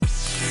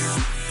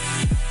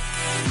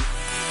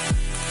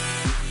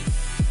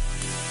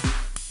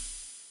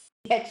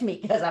catch me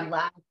because I'm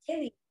live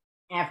in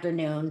the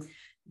afternoon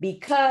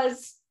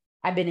because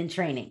I've been in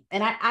training.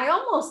 And I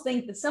almost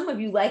think that some of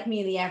you like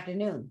me in the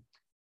afternoon.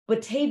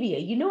 But Tavia,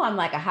 you know I'm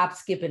like a hop,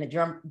 skip, and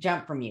a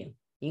jump from you.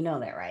 You know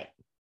that, right?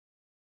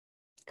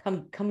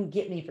 Come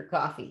get me for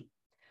coffee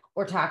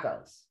or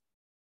tacos.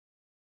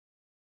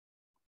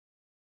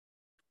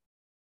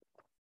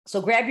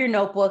 So grab your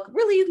notebook.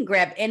 Really, you can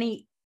grab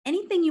anything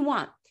you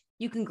want.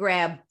 You can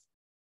grab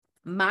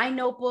my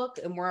notebook,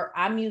 and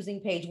I'm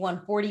using page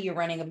 140. You're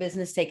running a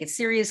business, take it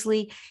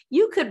seriously.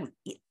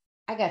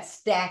 I got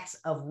stacks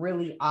of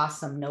really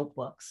awesome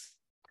notebooks.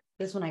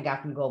 This one I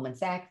got from Goldman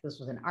Sachs. This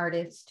was an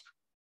artist.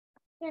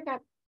 Get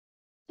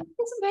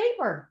some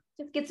paper.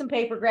 Just get some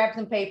paper, grab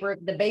some paper.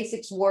 The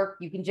basics work.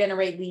 You can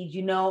generate leads.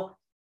 You know,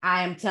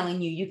 I am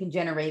telling you, you can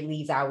generate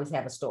leads. I always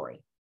have a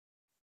story.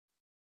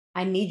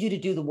 I need you to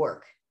do the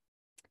work.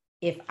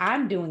 If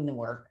I'm doing the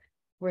work,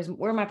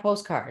 where are my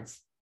postcards?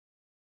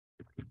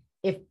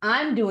 If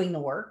I'm doing the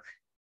work,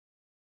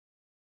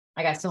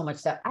 I got so much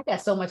stuff. I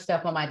got so much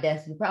stuff on my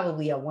desk. You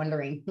probably are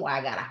wondering why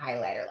I got a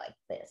highlighter like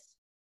this.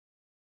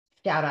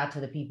 Shout out to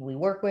the people we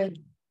work with.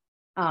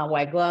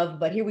 White glove,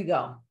 but here we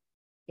go.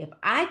 If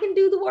I can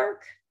do the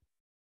work,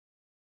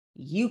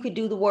 you could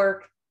do the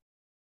work.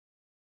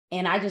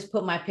 And I just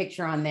put my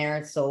picture on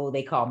there, so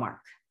they call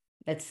Mark.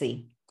 Let's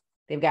see.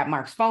 They've got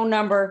Mark's phone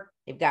number.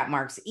 They've got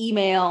Mark's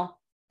email.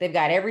 They've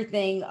got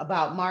everything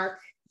about Mark,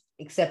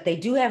 except they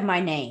do have my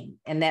name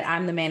and that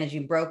I'm the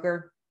managing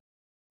broker.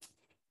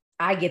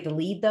 I get the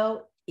lead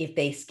though, if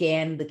they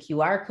scan the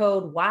QR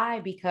code. Why?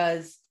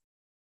 Because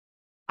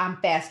I'm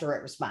faster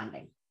at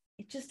responding.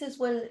 It just is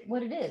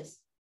what it is.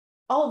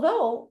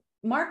 Although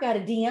Mark got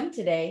a DM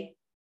today,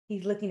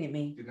 he's looking at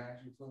me. Did I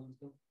actually close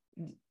the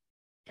door?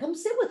 Come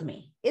sit with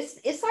me. It's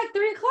like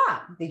 3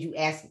 o'clock. Did you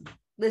ask me?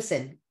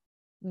 Listen,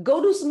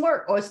 go do some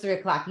work. Or it's 3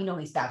 o'clock. You know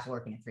he stops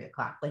working at 3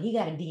 o'clock. But he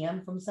got a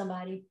DM from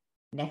somebody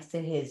next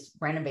to his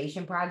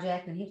renovation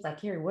project. And he was like,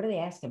 Carrie, what are they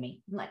asking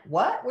me? I'm like,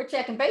 what? We're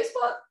checking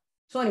Facebook?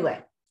 So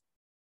anyway,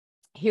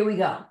 here we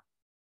go.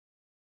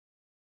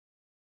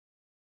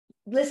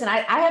 Listen,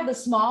 I have the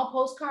small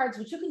postcards,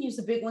 but you can use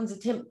the big ones.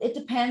 It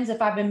depends.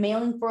 If I've been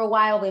mailing for a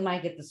while, they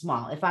might get the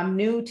small. If I'm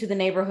new to the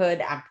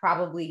neighborhood, I'm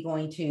probably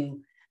going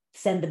to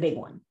send the big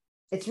one.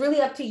 It's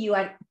really up to you.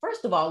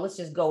 First of all, let's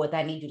just go with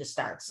I need you to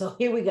start. So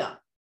here we go.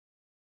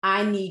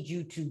 I need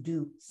you to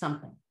do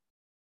something.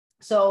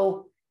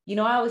 So, you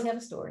know, I always have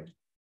a story.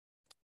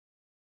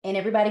 And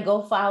everybody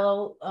go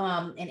follow,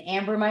 and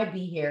Amber might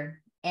be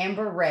here.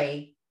 Amber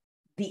Ray,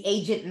 the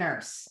agent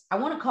nurse. I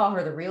want to call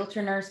her the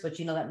realtor nurse, but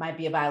you know, that might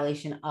be a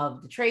violation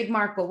of the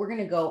trademark, but we're going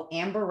to go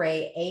Amber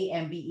Ray,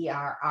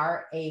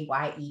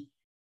 AMBERRAYE.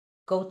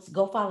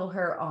 Go follow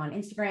her on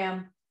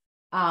Instagram.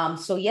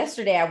 So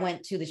yesterday I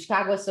went to the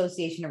Chicago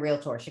Association of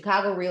Realtors,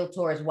 Chicago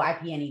Realtors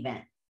YPN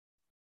event.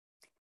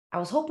 I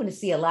was hoping to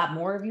see a lot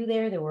more of you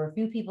there. There were a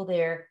few people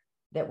there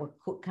that were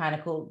kind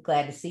of cool,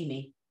 glad to see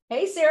me.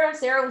 Hey, Sarah.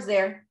 Sarah was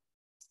there.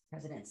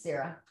 President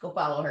Sarah. Go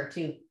follow her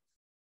too.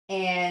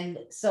 And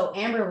so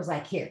Amber was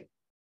like, here,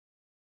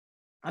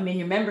 I'm in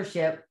your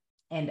membership.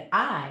 And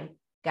I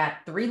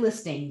got 3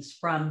 listings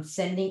from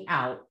sending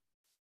out.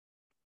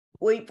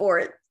 Wait for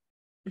it.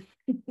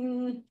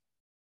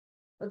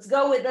 Let's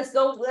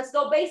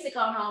go basic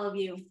on all of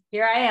you.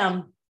 Here I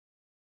am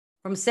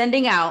from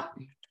sending out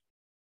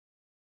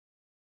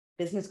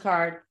business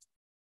card,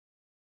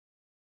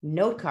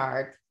 note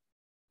card,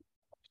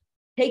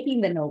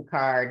 taking the note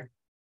card,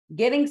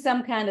 getting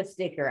some kind of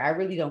sticker. I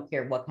really don't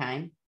care what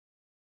kind.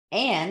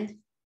 And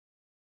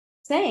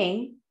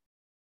saying,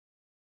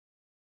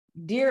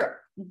 dear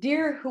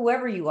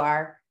whoever you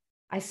are,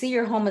 I see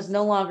your home is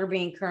no longer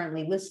being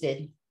currently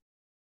listed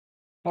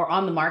or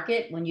on the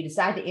market. When you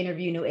decide to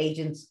interview new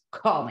agents,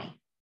 call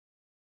me.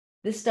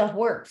 This stuff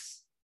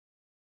works.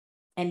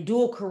 And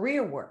dual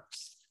career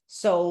works.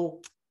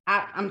 So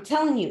I'm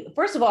telling you,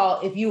 first of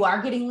all, if you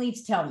are getting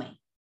leads, tell me.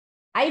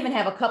 I even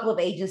have a couple of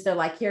agents that are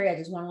like, Carrie, I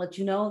just want to let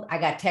you know, I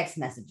got text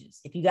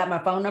messages. If you got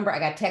my phone number, I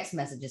got text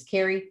messages.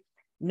 Carrie,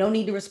 no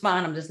need to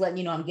respond. I'm just letting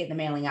you know I'm getting the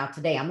mailing out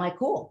today. I'm like,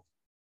 cool.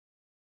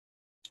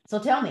 So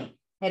tell me.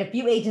 I had a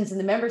few agents in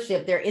the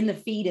membership, they're in the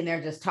feed and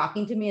they're just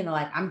talking to me and they're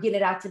like, I'm getting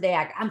it out today.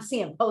 I'm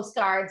seeing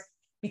postcards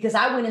because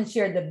I went and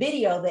shared the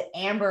video that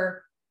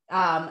Amber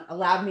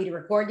allowed me to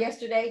record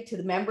yesterday to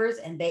the members.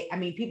 And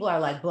people are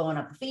like blowing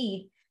up the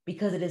feed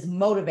because it is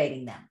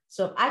motivating them.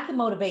 So if I can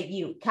motivate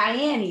you,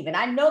 Cayenne even,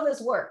 I know this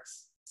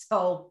works.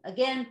 So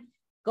again,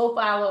 go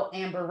follow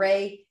Amber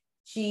Ray.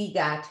 She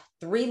got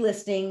 3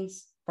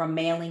 listings from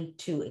mailing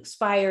to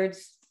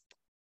expireds,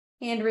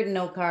 handwritten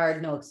note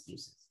card, no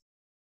excuses.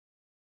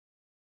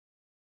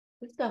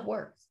 This stuff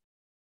works.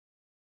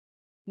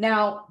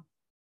 Now,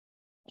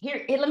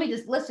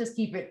 let's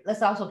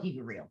also keep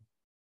it real.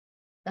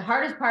 The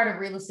hardest part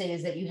of real estate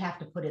is that you have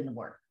to put in the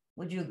work.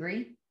 Would you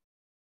agree?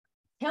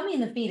 Tell me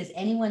in the feed, is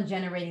anyone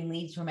generating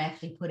leads from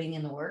actually putting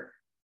in the work?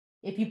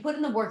 If you put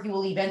in the work, you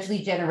will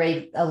eventually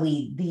generate a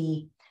lead.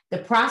 The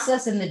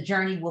process and the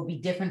journey will be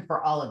different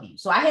for all of you.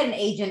 So I had an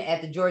agent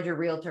at the Georgia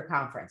Realtor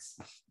Conference.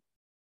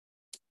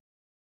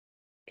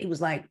 He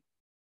was like,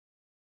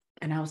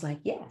 and I was like,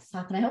 yes,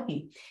 how can I help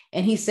you?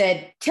 And he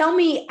said, tell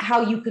me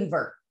how you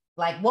convert.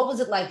 Like, what was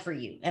it like for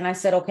you? And I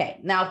said, okay.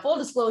 Now, full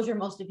disclosure,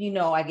 most of you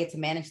know I get to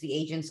manage the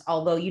agents,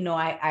 although,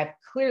 I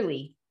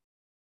clearly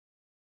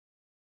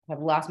have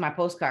lost my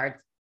postcards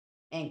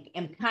and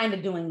am kind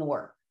of doing the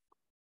work.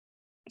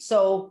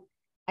 So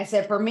I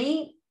said, for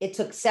me, it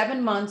took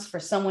 7 months for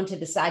someone to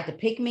decide to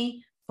pick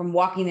me from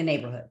walking the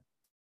neighborhood.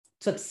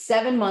 It took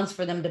 7 months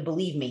for them to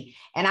believe me.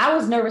 And I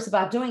was nervous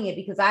about doing it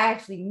because I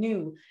actually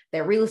knew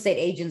that real estate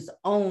agents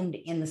owned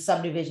in the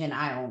subdivision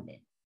I owned in.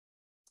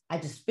 I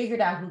just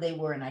figured out who they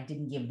were and I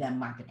didn't give them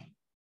marketing.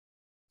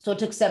 So it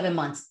took 7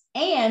 months.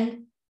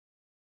 And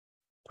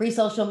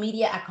pre-social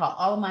media, I called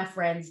all of my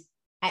friends.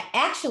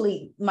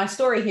 My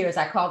story here is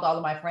I called all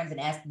of my friends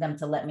and asked them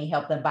to let me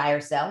help them buy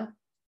or sell.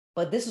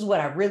 But this is what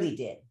I really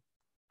did.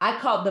 I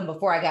called them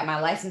before I got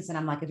my license and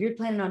I'm like, if you're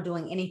planning on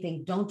doing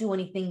anything, don't do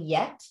anything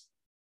yet.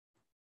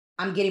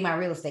 I'm getting my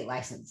real estate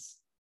license.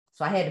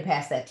 So I had to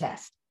pass that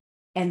test.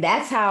 And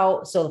that's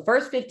how, so the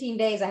first 15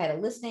 days I had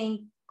a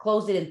listing,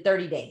 closed it in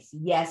 30 days.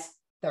 Yes,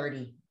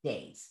 30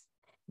 days.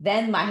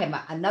 Then I had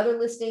another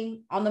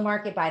listing on the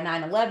market by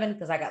 9/11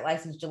 because I got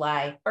licensed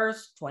July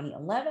 1st,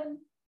 2011.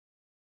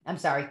 I'm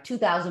sorry,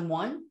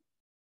 2001.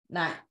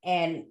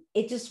 And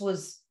it just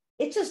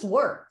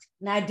worked.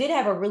 Now I did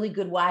have a really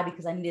good why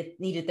because I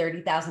needed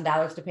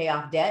 $30,000 to pay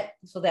off debt.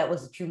 So that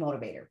was a true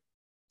motivator.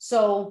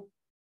 So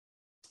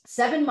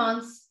 7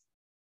 months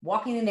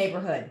walking the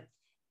neighborhood.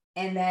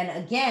 And then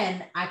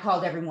again, I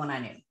called everyone I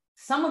knew.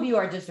 Some of you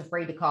are just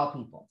afraid to call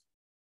people.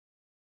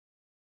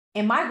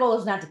 And my goal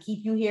is not to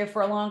keep you here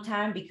for a long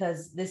time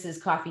because this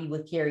is Coffee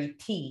with Carrie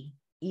T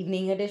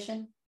evening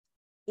edition.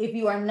 If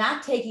you are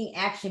not taking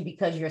action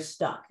because you're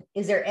stuck,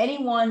 is there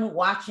anyone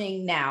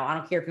watching now? I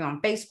don't care if you're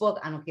on Facebook.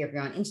 I don't care if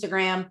you're on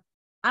Instagram.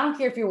 I don't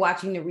care if you're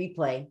watching the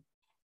replay.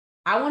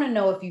 I want to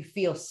know if you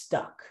feel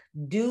stuck.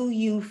 Do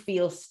you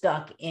feel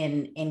stuck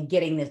in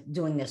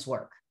doing this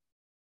work?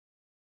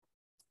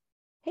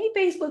 Hey,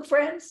 Facebook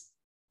friends,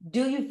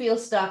 do you feel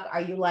stuck?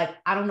 Are you like,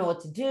 I don't know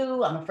what to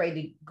do. I'm afraid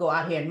to go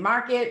out here and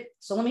market.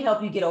 So let me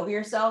help you get over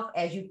yourself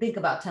as you think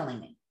about telling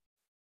me.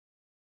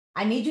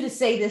 I need you to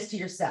say this to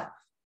yourself.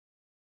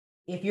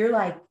 If you're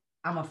like,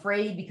 I'm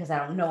afraid because I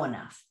don't know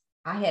enough.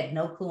 I had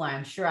no clue.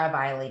 I'm sure I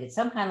violated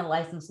some kind of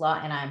license law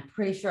and I'm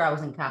pretty sure I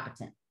was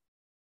incompetent.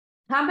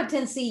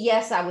 Competency,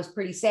 yes, I was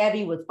pretty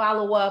savvy with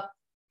follow-up.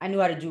 I knew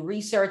how to do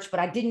research, but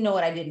I didn't know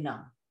what I didn't know.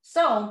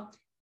 So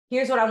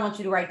here's what I want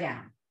you to write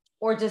down,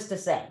 or just to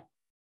say.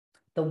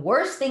 The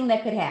worst thing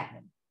that could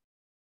happen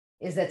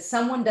is that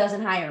someone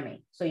doesn't hire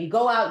me. So you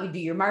go out, you do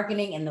your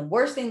marketing, and the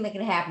worst thing that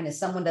can happen is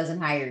someone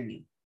doesn't hire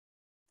you.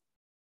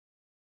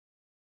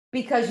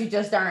 Because you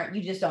just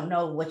don't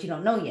know what you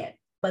don't know yet.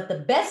 But the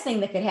best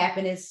thing that could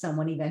happen is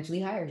someone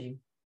eventually hires you.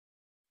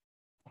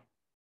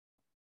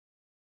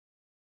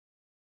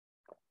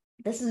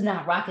 This is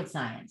not rocket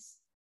science.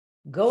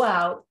 Go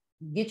out,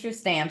 get your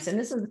stamps. And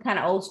this is kind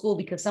of old school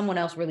because someone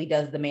else really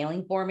does the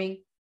mailing for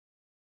me.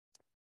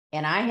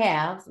 And I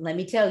have, let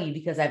me tell you,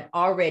 because I've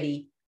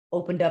already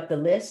opened up the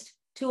list,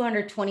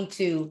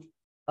 222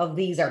 of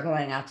these are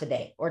going out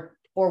today, or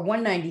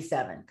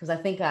 197, because I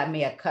think I may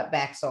have cut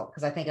back,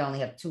 because I think I only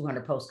have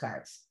 200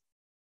 postcards.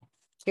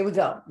 Here we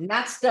go.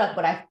 Not stuck,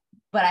 but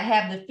I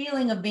have the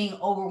feeling of being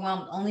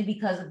overwhelmed only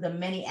because of the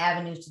many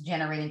avenues to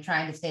generate and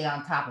trying to stay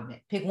on top of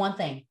it. Pick one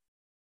thing.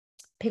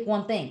 Pick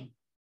one thing.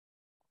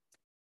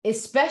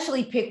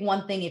 Especially pick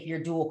one thing if you're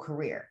dual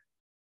career.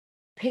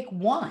 Pick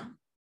one.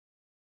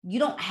 You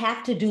don't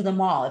have to do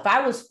them all. If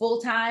I was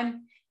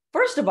full-time,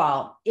 first of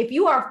all, if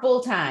you are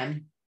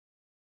full-time,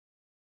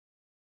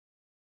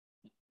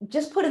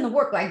 just put in the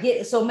work.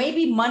 So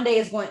maybe Monday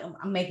is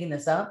I'm making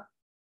this up.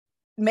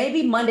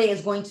 Maybe Monday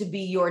is going to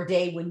be your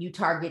day when you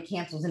target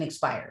cancels and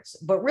expires,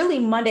 but really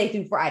Monday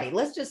through Friday.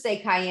 Let's just say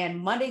Cayenne,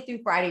 Monday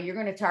through Friday, you're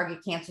going to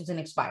target cancels and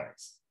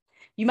expires.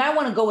 You might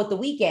want to go with the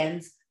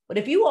weekends, but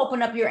if you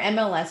open up your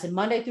MLS and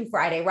Monday through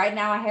Friday, right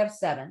now I have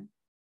 7.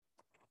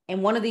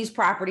 And one of these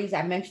properties,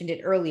 I mentioned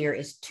it earlier,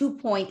 is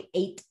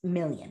 2.8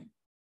 million.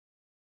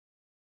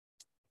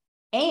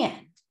 And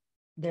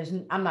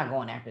I'm not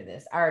going after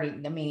this.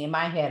 In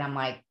my head, I'm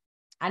like,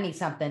 I need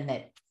something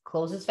that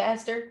closes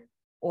faster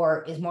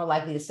or is more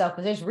likely to sell,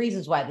 because there's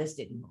reasons why this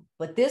didn't move.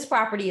 But this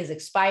property is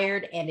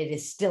expired and it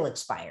is still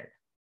expired.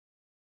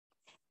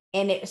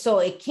 And so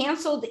it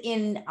canceled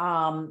in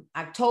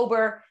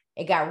October.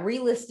 It got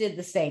relisted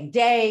the same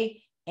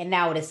day, and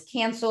now it is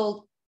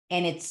canceled.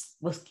 And it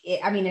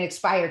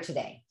expired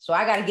today. So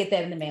I got to get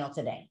that in the mail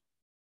today.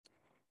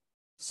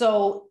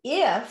 So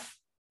if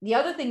the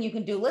other thing you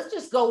can do, let's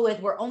just go with,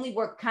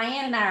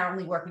 Cayenne and I are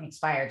only working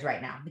expireds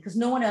right now because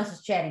no one else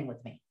is chatting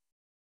with me.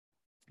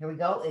 Here we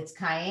go. It's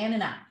Cayenne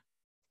and I.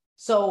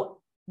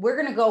 So we're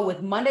going to go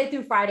with Monday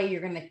through Friday.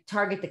 You're going to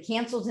target the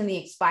cancels and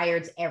the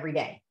expireds every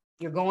day.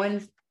 You're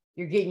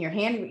getting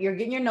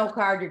your note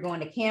card, you're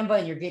going to Canva,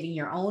 and you're getting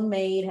your own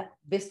made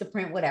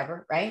Vistaprint,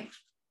 whatever, right?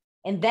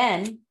 And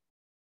then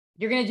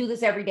you're going to do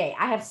this every day.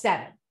 I have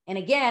 7. And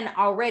again,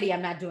 already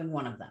I'm not doing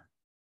one of them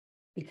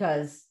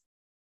because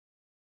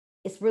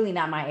it's really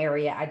not my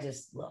area. I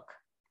just look.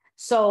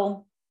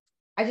 So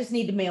I just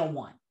need to mail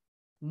one.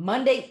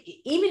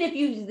 Monday, even if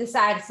you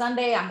decide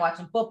Sunday I'm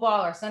watching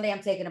football or Sunday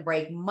I'm taking a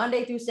break,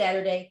 Monday through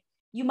Saturday,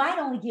 you might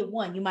only get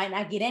one. You might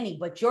not get any,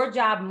 but your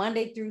job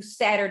Monday through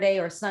Saturday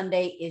or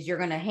Sunday is you're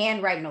going to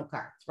handwrite note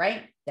cards,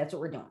 right? That's what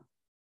we're doing.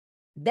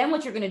 Then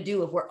what you're going to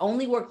do, if we're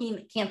only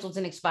working canceled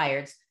and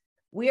expireds,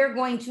 we are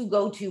going to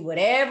go to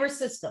whatever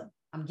system.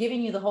 I'm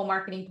giving you the whole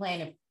marketing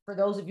plan for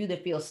those of you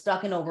that feel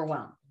stuck and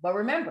overwhelmed. But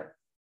remember,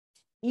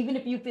 even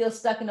if you feel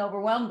stuck and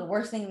overwhelmed, the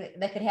worst thing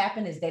that could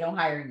happen is they don't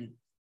hire you.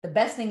 The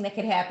best thing that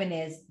could happen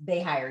is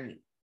they hire you.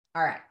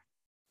 All right.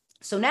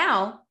 So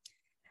now,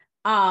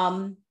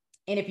 and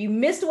if you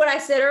missed what I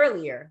said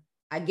earlier,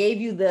 I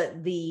gave you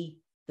the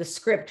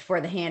script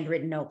for the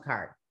handwritten note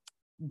card.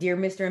 Dear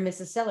Mr. and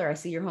Mrs. Seller, I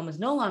see your home is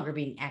no longer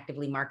being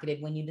actively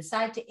marketed. When you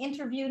decide to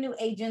interview new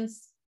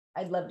agents,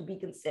 I'd love to be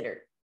considered.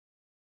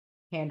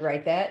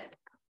 Handwrite that.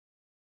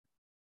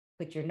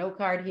 Put your note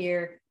card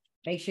here.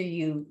 Make sure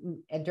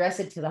you address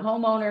it to the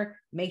homeowner.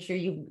 Make sure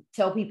you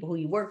tell people who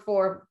you work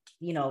for,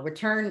 you know,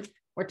 return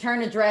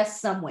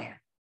address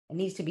somewhere. It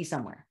needs to be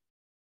somewhere.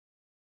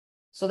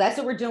 So that's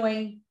what we're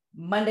doing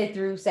Monday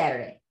through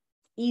Saturday.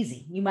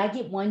 Easy. You might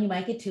get one, you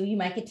might get two, you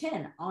might get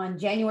 10. On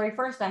January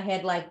 1st, I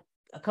had like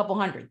a couple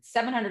hundred,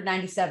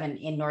 797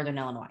 in Northern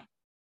Illinois.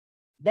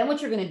 Then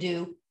what you're going to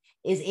do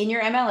is in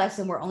your MLS,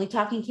 and we're only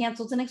talking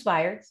cancels and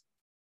expireds,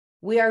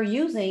 we are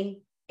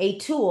using a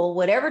tool,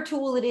 whatever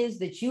tool it is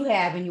that you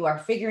have, and you are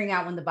figuring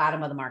out when the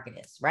bottom of the market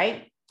is,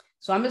 right?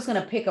 So I'm just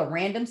going to pick a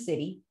random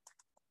city.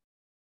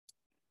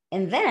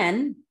 And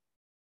then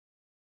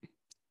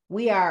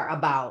we are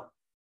about,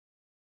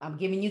 I'm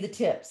giving you the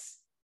tips.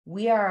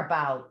 We are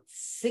about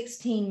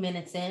 16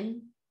 minutes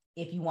in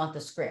if you want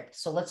the script.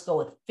 So let's go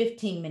with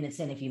 15 minutes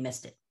in if you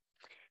missed it.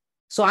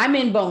 So I'm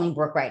in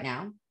Bolingbrook right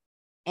now.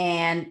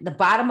 And the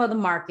bottom of the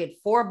market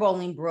for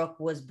Bolingbrook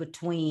was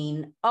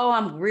between,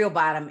 I'm real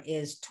bottom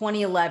is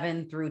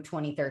 2011 through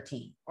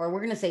 2013, or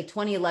we're going to say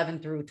 2011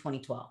 through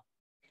 2012.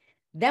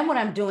 Then what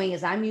I'm doing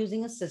is I'm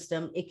using a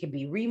system. It could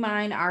be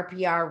Remine,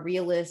 RPR,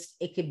 Realist.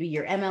 It could be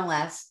your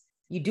MLS.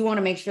 You do want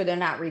to make sure they're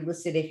not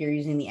relisted if you're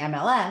using the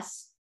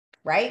MLS,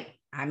 right?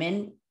 I am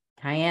in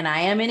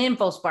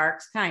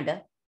InfoSparks, kind of.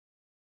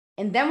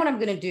 And then what I'm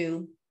going to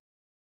do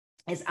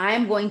is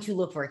I'm going to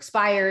look for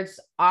expireds,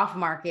 off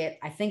market.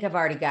 I think I've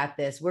already got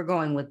this. We're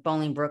going with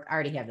Bolingbrook. I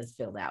already have this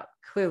filled out.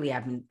 Clearly,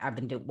 I've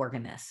been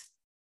working this.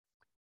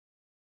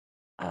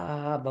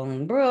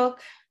 Bolingbrook.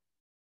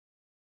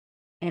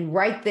 And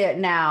right there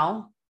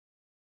now,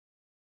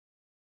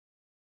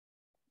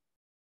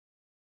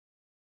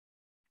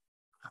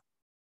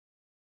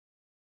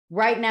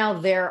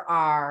 there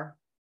are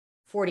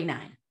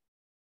 49.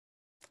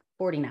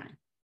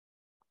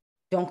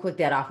 Don't click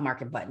that off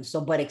market button.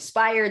 So, but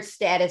expired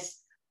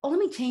status. Oh, let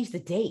me change the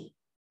date.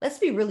 Let's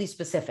be really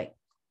specific.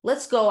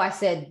 Let's go. I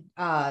said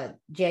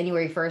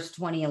January 1st,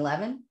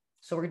 2011.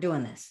 So we're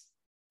doing this.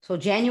 So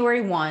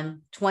January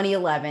 1,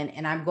 2011,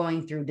 and I'm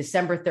going through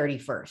December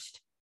 31st.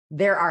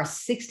 There are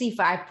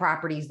 65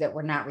 properties that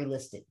were not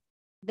relisted.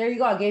 There you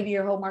go. I gave you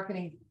your whole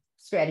marketing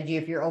strategy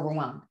if you're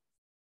overwhelmed.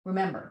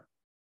 Remember,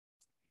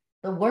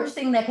 the worst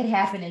thing that could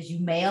happen is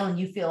you mail and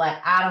you feel like,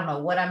 I don't know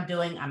what I'm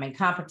doing. I'm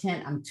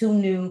incompetent. I'm too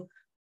new.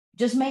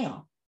 Just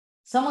mail.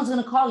 Someone's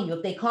going to call you.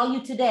 If they call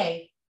you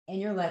today and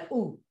you're like,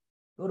 ooh,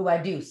 what do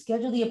I do?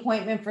 Schedule the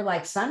appointment for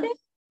like Sunday,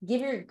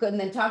 and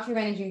then talk to your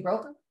managing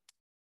broker.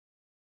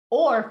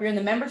 Or if you're in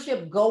the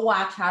membership, go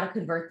watch how to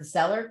convert the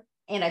seller.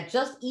 And I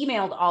just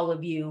emailed all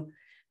of you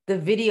the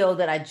video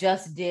that I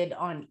just did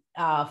on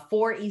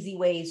 4 easy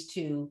ways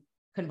to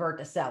convert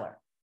a seller.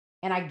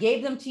 And I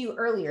gave them to you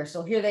earlier.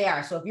 So here they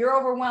are. So if you're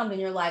overwhelmed and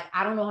you're like,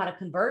 I don't know how to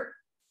convert,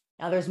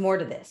 now there's more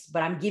to this,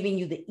 but I'm giving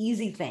you the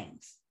easy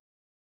things.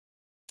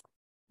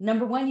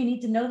 Number 1, you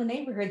need to know the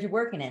neighborhood you're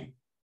working in.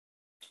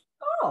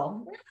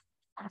 Oh,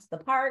 that's the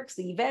parks,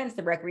 the events,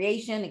 the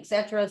recreation,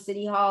 etc.,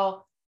 city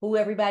hall, who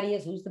everybody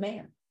is, who's the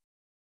mayor.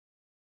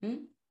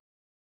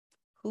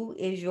 Who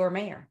is your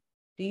mayor?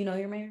 Do you know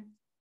your mayor?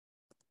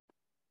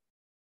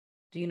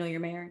 Do you know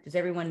your mayor? Does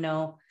everyone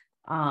know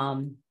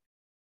the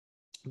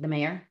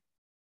mayor?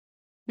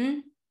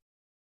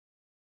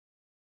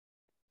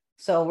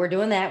 So we're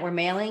doing that. We're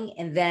mailing,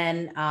 and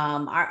then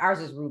ours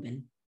is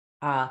Ruben.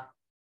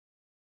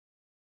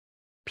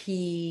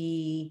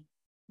 Piela.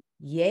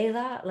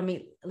 Let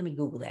me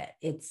Google that.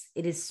 It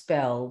is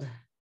spelled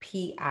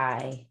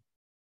Pineda.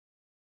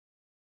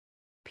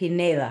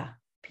 Pineda,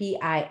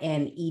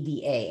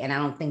 and I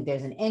don't think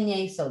there's an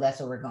N, so that's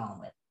what we're going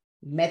with.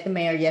 Met the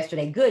mayor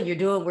yesterday. Good, you're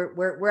doing.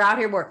 We're out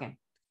here working.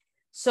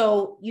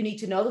 So you need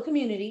to know the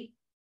community.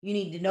 You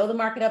need to know the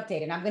market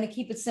update, and I'm going to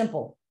keep it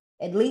simple.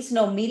 At least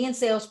know median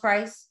sales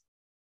price,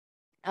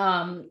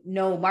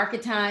 know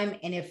market time,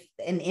 and if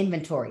an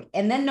inventory,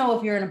 and then know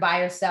if you're in a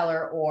buyer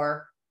seller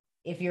or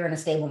if you're in a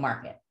stable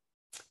market.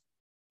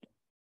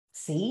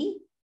 See,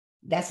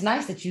 that's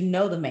nice that you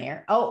know the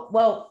mayor. Oh,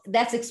 well,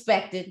 that's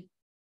expected.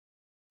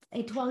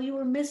 Hey, Twell, you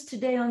were missed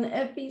today on the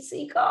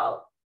FBC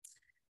call.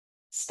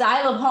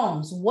 Style of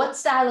homes. What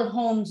style of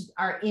homes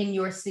are in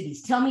your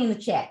cities? Tell me in the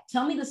chat.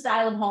 Tell me the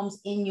style of homes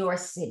in your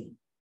city.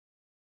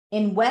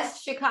 In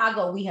West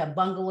Chicago, we have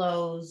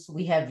bungalows,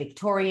 we have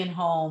Victorian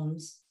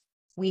homes,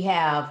 we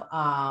have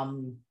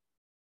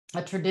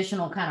a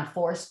traditional kind of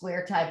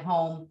 4-square type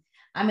home.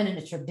 I'm in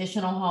a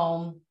traditional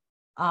home.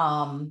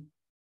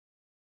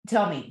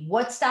 Tell me,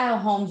 what style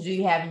homes do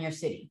you have in your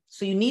city?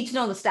 So you need to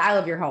know the style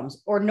of your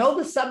homes, or know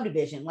the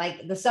subdivision.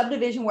 Like the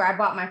subdivision where I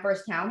bought my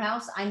first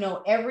townhouse, I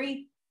know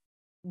every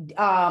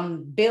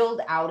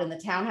build out in the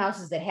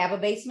townhouses that have a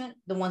basement,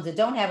 the ones that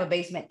don't have a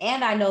basement,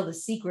 and I know the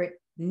secret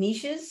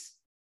niches,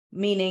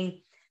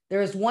 meaning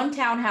there is one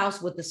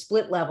townhouse with the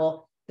split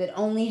level that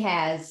only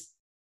has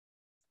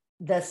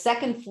the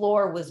second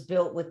floor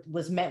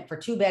was meant for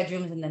 2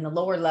 bedrooms, and then the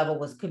lower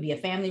level could be a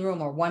family room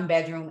or 1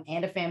 bedroom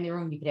and a family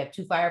room. You could have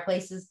 2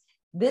 fireplaces.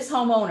 This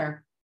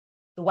homeowner,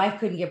 the wife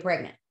couldn't get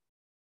pregnant.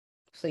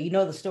 So you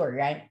know the story,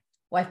 right?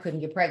 Wife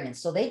couldn't get pregnant.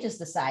 So they just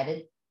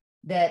decided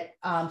that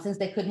since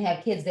they couldn't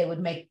have kids, they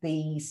would make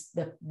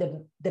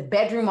the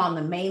bedroom on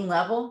the main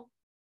level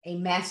a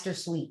master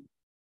suite.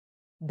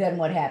 Then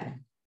what happened?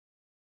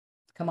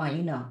 Come on,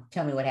 you know,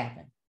 tell me what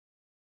happened.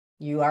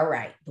 You are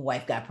right. The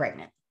wife got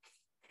pregnant.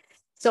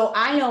 So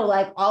I know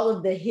like all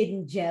of the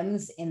hidden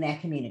gems in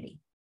that community.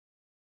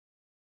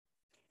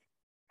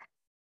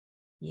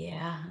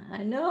 Yeah,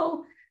 I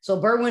know. So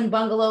Berwyn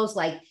bungalows,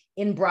 like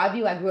in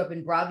Broadview, I grew up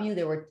in Broadview.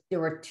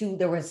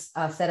 There was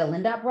a set of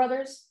Lindop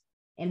brothers,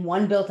 and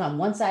one built on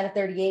one side of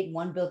 38, and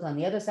one built on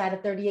the other side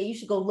of 38. You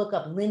should go look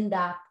up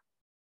Lindop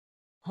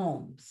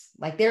homes.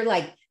 Like they're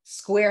like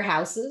square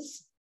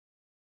houses,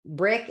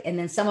 brick, and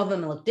then some of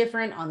them look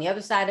different on the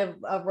other side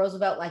of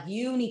Roosevelt. Like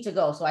you need to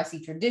go. So I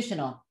see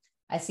traditional,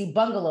 I see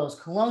bungalows,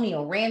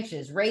 colonial,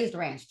 ranches, raised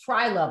ranch,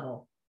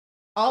 tri-level,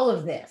 all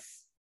of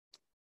this.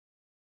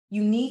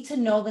 You need to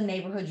know the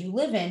neighborhood you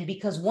live in,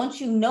 because once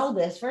you know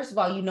this, first of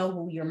all, you know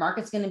who your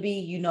market's going to be,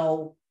 you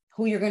know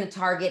who you're going to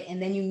target, and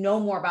then you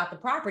know more about the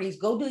properties.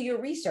 Go do your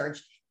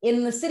research.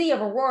 In the city of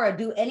Aurora,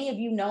 do any of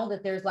you know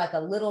that there's like a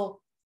little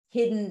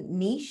hidden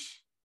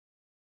niche?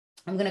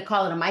 I'm going to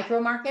call it a micro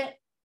market.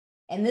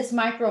 And this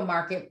micro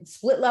market,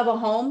 split level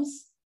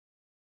homes,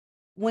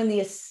 when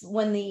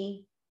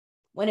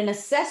an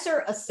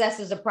assessor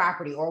assesses a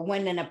property, or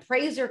when an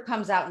appraiser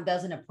comes out and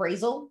does an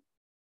appraisal,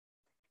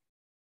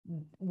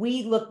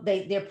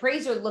 the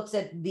appraiser looks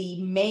at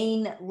the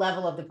main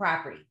level of the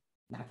property,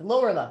 not the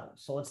lower level.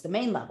 So it's the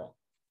main level.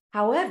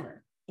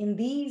 However, in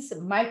these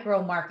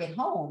micro market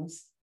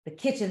homes, the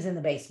kitchen's in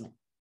the basement.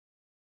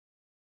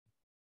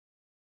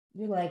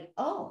 You're like,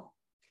 oh,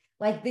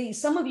 like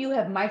some of you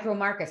have micro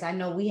markets. I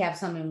know we have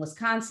some in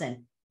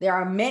Wisconsin. There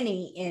are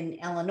many in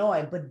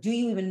Illinois, but do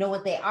you even know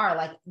what they are?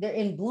 Like they're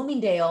in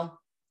Bloomingdale.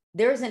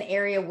 There's an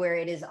area where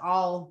it is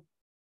all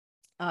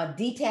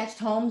detached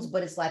homes,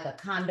 but it's like a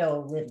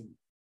condo living.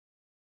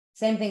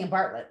 Same thing in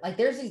Bartlett. Like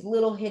there's these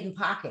little hidden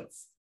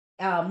pockets.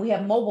 We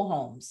have mobile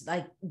homes.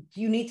 Like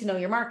you need to know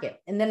your market.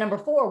 And then number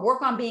 4,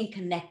 work on being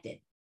connected.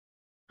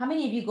 How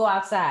many of you go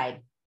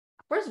outside?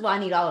 First of all, I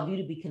need all of you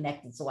to be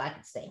connected so I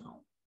can stay home.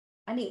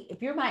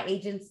 If you're my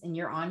agents and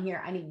you're on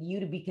here, I need you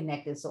to be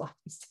connected so I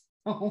can stay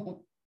home.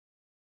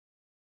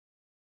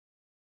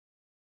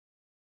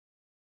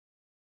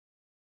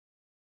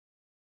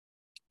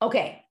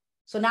 Okay,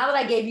 so now that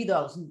I gave you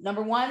those,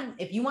 number 1,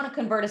 if you want to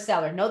convert a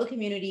seller, know the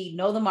community,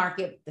 know the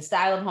market, the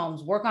style of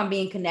homes, work on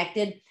being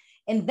connected.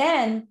 And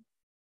then,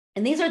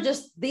 and these are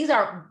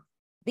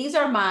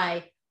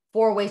my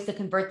 4 ways to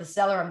convert the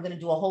seller. I'm going to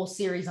do a whole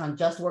series on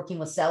just working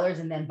with sellers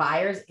and then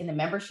buyers in the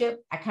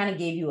membership. I kind of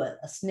gave you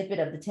a snippet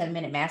of the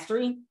 10-minute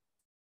mastery.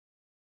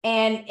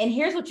 And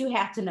here's what you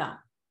have to know.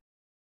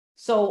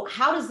 So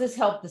how does this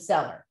help the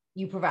seller?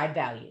 You provide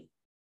value.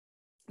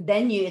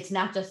 Then it's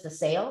not just a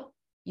sale.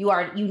 You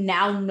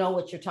now know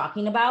what you're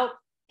talking about.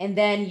 And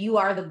then you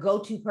are the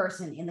go-to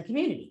person in the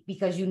community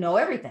because you know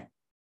everything.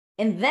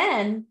 And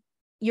then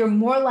you're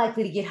more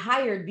likely to get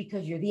hired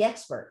because you're the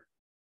expert.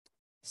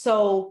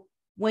 So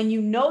when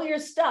you know your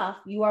stuff,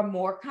 you are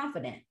more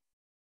confident.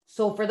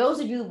 So for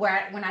those of you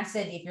when I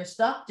said, if you're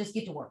stuck, just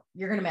get to work.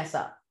 You're going to mess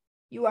up.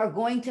 You are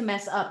going to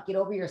mess up. Get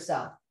over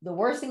yourself. The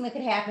worst thing that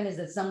could happen is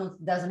that someone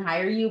doesn't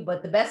hire you,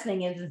 but the best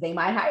thing is they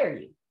might hire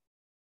you.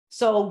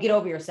 So get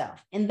over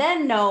yourself. And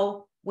then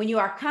know when you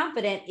are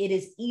confident, it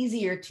is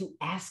easier to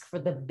ask for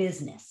the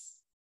business.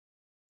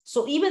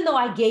 So even though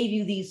I gave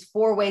you these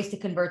 4 ways to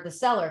convert the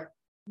seller,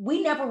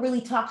 we never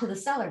really talked to the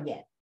seller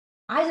yet.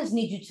 I just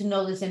need you to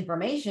know this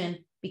information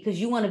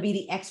because you want to be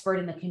the expert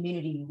in the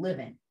community you live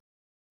in.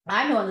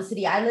 I know in the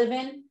city I live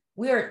in,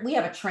 we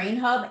have a train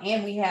hub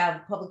and we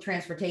have public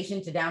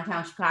transportation to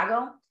downtown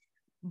Chicago.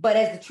 But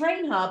as the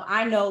train hub,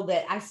 I know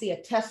that I see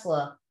a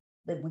Tesla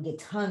that we get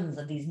tons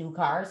of these new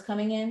cars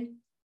coming in,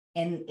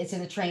 and it's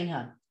in the train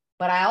hub.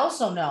 But I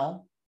also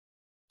know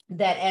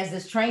that as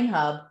this train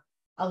hub,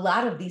 a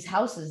lot of these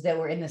houses that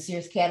were in the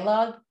Sears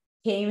catalog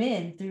came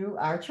in through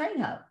our train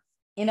hub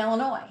in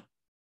Illinois.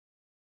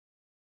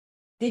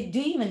 Do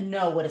you even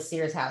know what a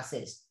Sears house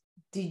is?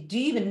 Do you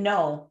even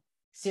know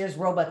Sears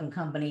Roebuck and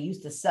Company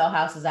used to sell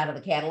houses out of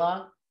the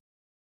catalog.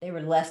 They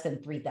were less than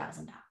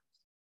 $3,000.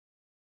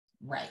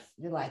 Right.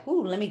 You're like,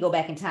 ooh, let me go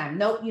back in time.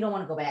 Nope, you don't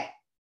want to go back.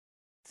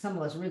 Some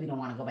of us really don't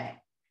want to go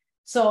back.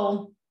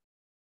 So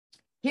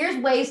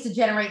here's ways to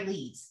generate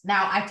leads.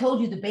 Now, I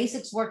told you the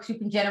basics works. You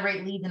can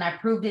generate leads, and I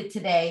proved it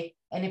today.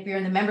 And if you're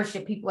in the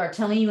membership, people are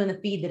telling you in the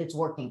feed that it's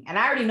working. And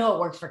I already know it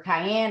works for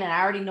Cayenne, and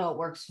I already know it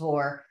works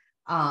for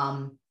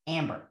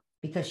Amber,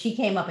 because she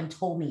came up and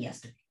told me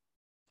yesterday,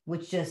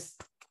 which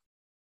just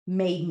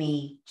made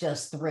me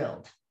just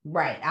thrilled.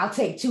 Right. I'll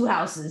take 2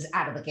 houses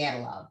out of the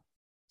catalog.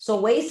 So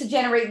ways to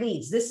generate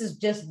leads. This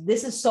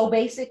is so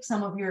basic.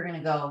 Some of you are going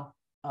to go,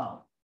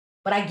 oh,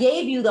 but I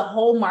gave you the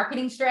whole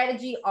marketing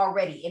strategy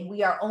already. And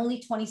we are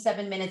only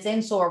 27 minutes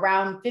in. So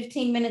around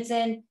 15 minutes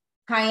in,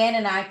 Cayenne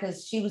and I,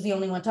 because she was the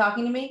only one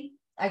talking to me,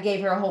 I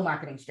gave her a whole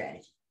marketing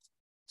strategy.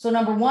 So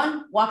number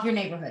 1, walk your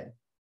neighborhood.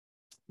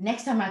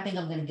 Next time I think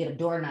I'm going to get a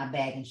doorknob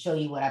bag and show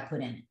you what I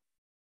put in it.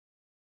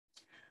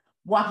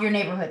 Walk your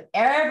neighborhood.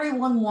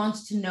 Everyone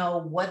wants to know,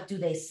 what do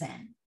they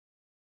send?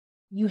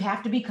 You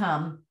have to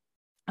become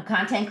a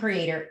content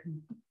creator.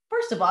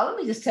 First of all, let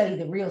me just tell you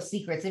the real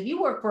secrets. If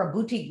you work for a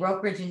boutique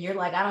brokerage and you're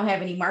like, I don't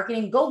have any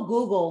marketing, go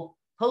Google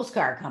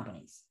postcard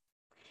companies.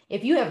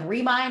 If you have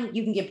Remind,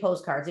 you can get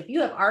postcards. If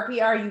you have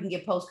RPR, you can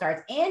get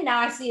postcards. And now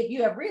I see if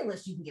you have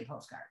Realist, you can get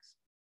postcards.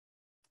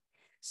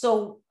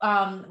 So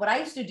what I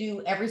used to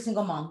do every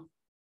single month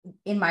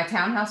in my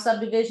townhouse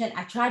subdivision,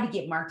 I tried to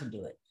get Mark to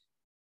do it.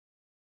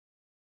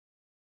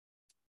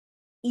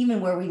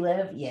 Even where we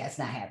live, yeah, it's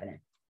not happening.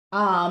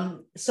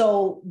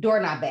 So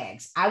doorknob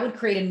bags. I would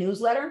create a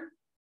newsletter.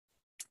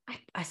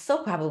 I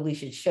still probably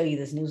should show you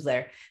this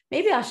newsletter.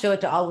 Maybe I'll show it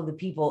to all of the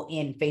people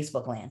in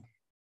Facebook land.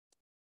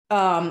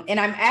 And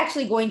I'm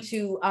actually going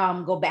to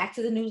go back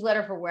to the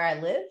newsletter for where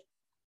I live,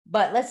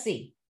 but let's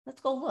see.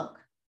 Let's go look.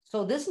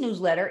 So this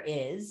newsletter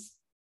is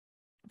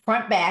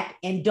front, back,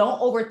 and don't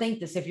overthink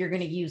this if you're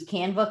going to use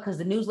Canva, because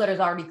the newsletter is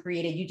already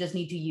created. You just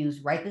need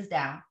to write this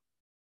down.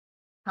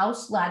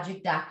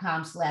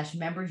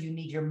 houselogic.com/members. You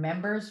need your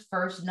members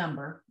first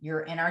number,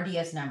 your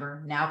NRDS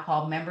number, now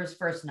called members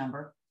first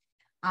number.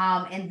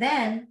 And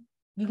then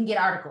you can get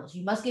articles.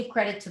 You must give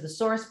credit to the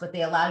source, but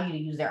they allow you to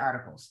use their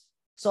articles.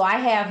 So I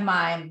have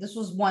mine. This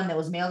was one that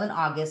was mailed in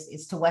August.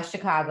 It's to West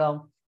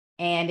Chicago.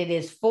 And it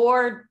is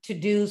 4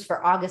 to-dos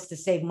for August to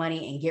save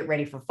money and get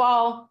ready for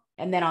fall.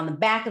 And then on the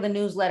back of the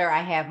newsletter,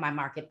 I have my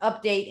market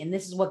update. And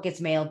this is what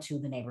gets mailed to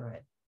the neighborhood.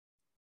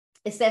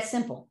 It's that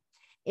simple.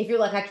 If you're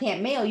like, I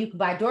can't mail, you can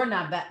buy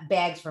doorknob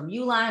bags from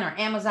Uline or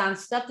Amazon,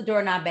 stuff the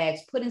doorknob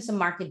bags, put in some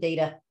market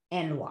data,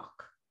 and walk.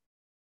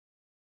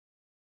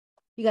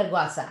 You got to go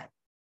outside.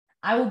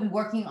 I will be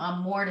working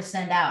on more to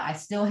send out. I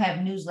still have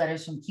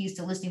newsletters from Keys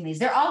to Listing Leads.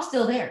 They're all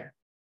still there.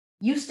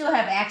 You still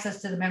have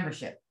access to the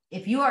membership.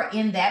 If you are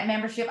in that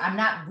membership, I'm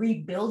not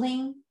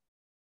rebuilding,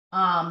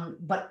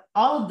 but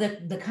all of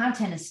the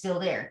content is still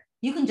there.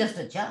 You can just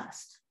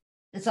adjust.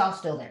 It's all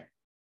still there.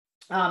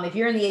 If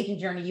you're in the agent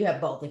journey, you have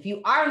both. If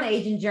you are in the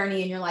agent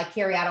journey and you're like,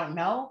 Carrie, I don't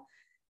know,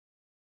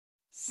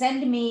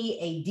 send me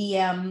a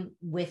DM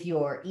with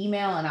your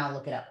email and I'll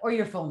look it up, or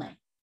your full name.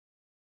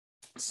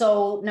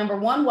 So number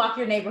 1, walk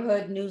your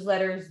neighborhood,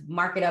 newsletters,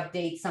 market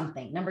updates,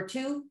 something. Number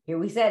 2, here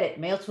we said it,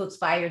 mail to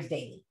expireds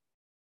daily.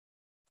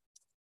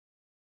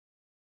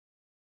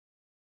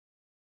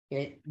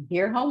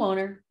 Dear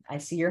homeowner, I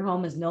see your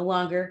home is no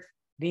longer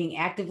being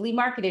actively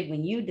marketed.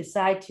 When you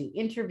decide to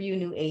interview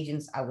new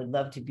agents, I would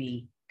love to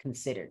be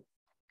considered.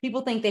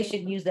 People think they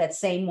should use that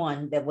same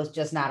one that was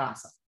just not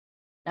awesome.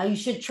 Now you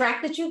should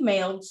track that you've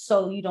mailed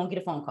so you don't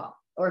get a phone call.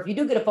 Or if you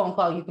do get a phone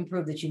call, you can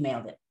prove that you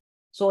mailed it.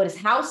 So it is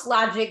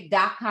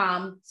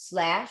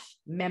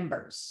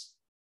houselogic.com/members.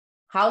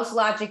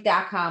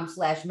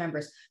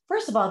 Houselogic.com/members.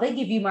 First of all, they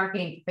give you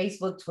marketing for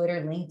Facebook,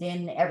 Twitter,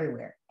 LinkedIn,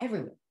 everywhere.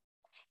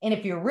 And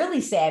if you're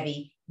really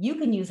savvy, you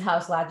can use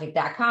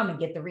houselogic.com and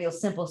get the real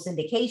simple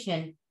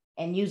syndication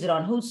and use it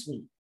on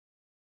Hootsuite.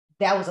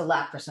 That was a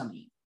lot for some of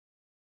you.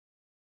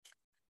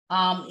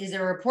 Is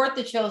there a report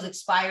that shows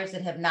expires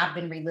that have not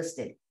been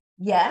relisted?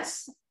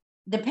 Yes.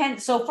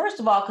 Depends. So first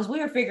of all, because we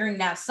were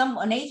figuring out,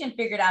 an agent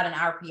figured out an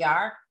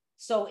RPR.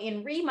 So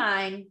in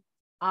Remind,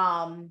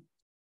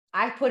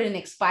 I put in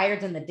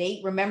expireds and the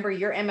date. Remember,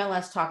 your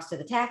MLS talks to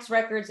the tax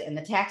records, and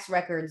the tax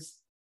records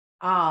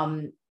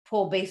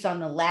pull based on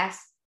the last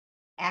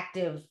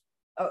active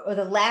or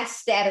the last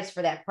status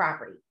for that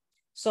property.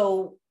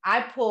 So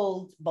I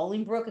pulled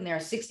Bolingbrook, and there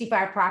are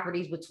 65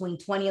 properties between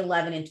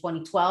 2011 and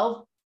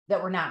 2012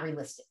 that were not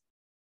relisted.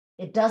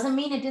 It doesn't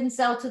mean it didn't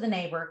sell to the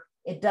neighbor.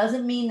 It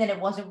doesn't mean that it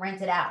wasn't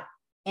rented out.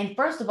 And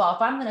first of all,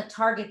 if I'm going to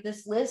target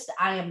this list,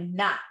 I am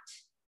not.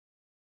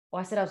 Well,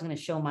 I said I was going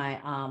to show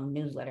my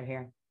newsletter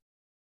here.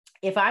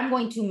 If I'm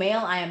going to mail,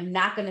 I am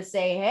not going to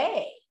say,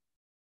 hey,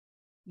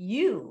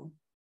 you,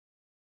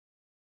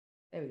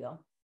 there we go.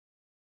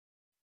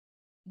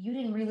 You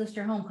didn't relist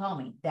your home, call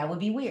me. That would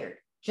be weird.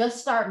 Just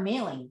start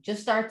mailing.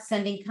 Just start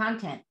sending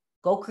content.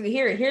 Go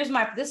here.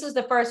 This is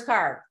the first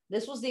card.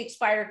 This was the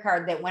expired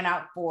card that went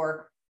out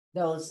for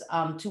those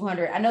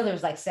 200. I know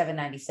there's like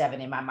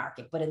 797 in my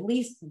market, but at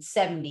least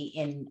 70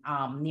 in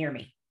near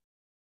me.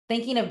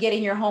 Thinking of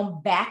getting your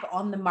home back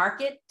on the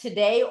market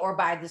today or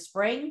by the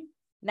spring,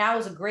 now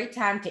is a great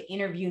time to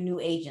interview new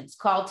agents.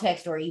 Call,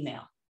 text, or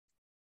email.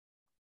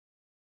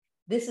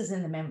 This is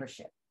in the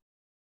membership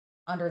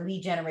under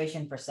lead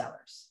generation for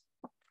sellers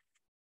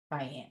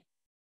by Ann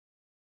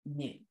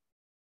New.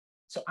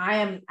 So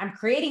I'm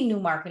creating new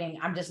marketing.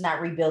 I'm just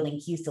not rebuilding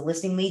keys to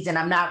listing leads, and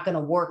I'm not going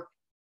to work.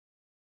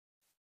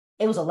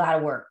 It was a lot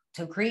of work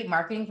to create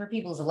marketing for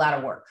people. Is a lot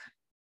of work,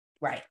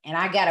 right? And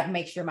I got to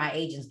make sure my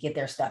agents get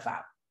their stuff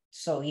out.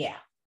 So yeah.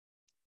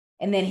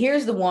 And then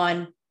here's the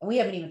one, and we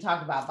haven't even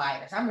talked about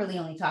buyers. I'm really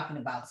only talking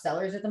about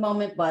sellers at the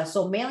moment. But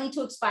so mailing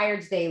to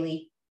expireds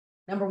daily.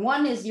 Number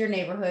one is your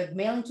neighborhood,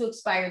 mailing to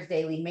expireds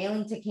daily,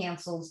 mailing to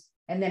cancels,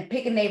 and then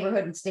pick a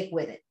neighborhood and stick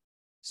with it.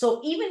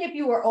 So even if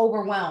you were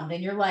overwhelmed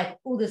and you're like,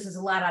 oh, this is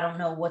a lot, I don't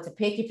know what to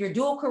pick. If you're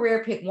dual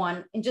career, pick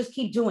one and just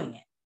keep doing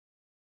it.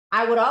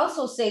 I would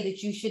also say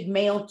that you should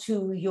mail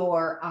to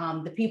your,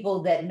 the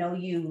people that know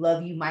you,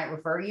 love you, might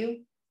refer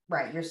you,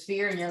 right? Your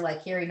sphere, and you're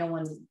like, Carrie, no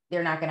one,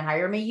 they're not going to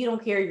hire me. You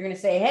don't care. You're going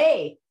to say,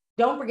 hey,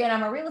 don't forget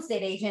I'm a real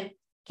estate agent.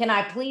 Can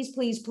I please,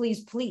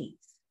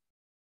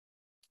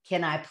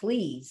 can I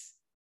please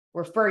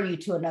refer you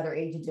to another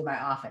agent in my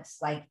office?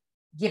 Like,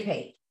 get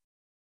paid,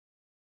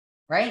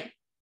 right?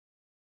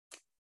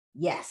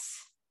 Yes,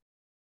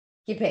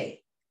 get paid.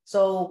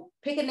 So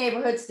pick a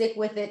neighborhood, stick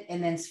with it,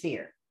 and then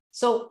sphere.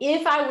 So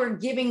if I were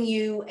giving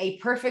you a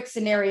perfect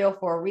scenario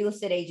for a real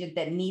estate agent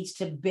that needs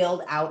to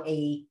build out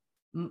a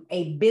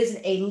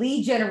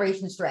lead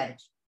generation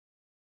strategy,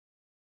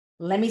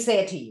 let me say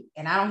it to you.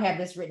 And I don't have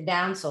this written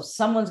down, so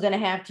someone's going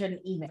to have to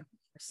email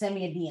or send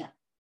me a DM.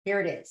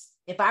 Here it is.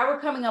 If I were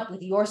coming up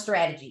with your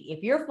strategy,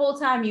 if you're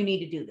full-time, you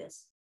need to do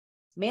this.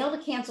 Mail to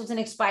cancels and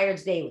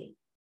expireds daily.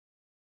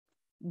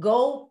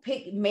 Go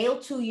mail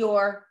to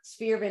your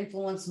sphere of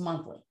influence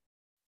monthly.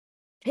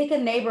 Pick a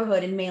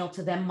neighborhood and mail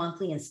to them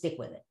monthly and stick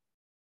with it.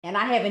 And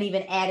I haven't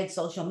even added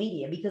social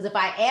media, because if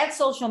I add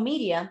social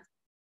media,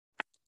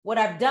 what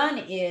I've done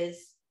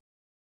is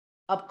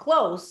up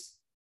close.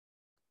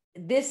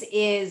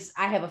 I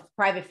have a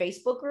private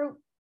Facebook group.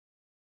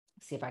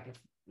 Let's see if I can,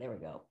 there we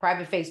go.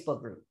 Private Facebook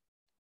group.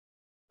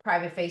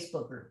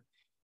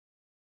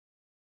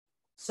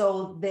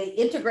 So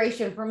the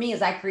integration for me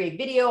is I create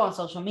video on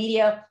social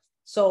media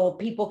so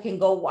people can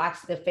go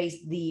watch the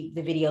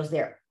videos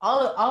there.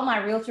 All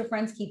my realtor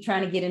friends keep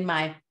trying to get in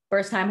my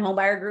first time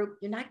homebuyer group.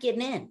 You're not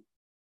getting in.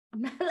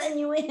 I'm not letting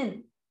you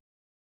in.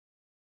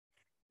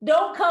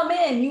 Don't come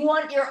in. You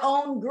want your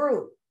own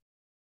group.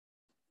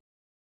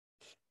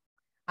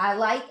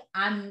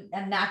 I'm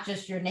not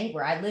just your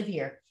neighbor. I live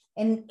here.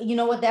 And you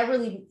know what? That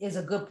really is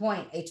a good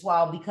point,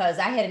 Etoile, because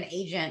I had an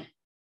agent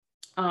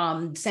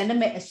send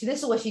a, this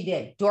is what she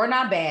did.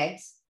 Doorknob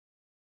bags,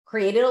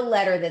 created a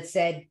letter that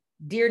said,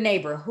 dear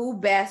neighbor, who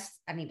best,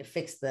 I need to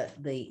fix the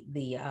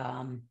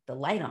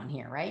light on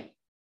here, right?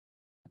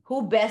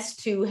 Who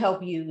best to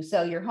help you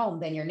sell your home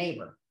than your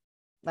neighbor?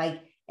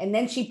 Like, and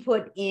then she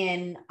put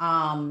in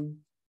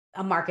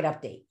a market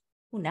update.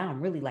 Oh, now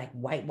I'm really like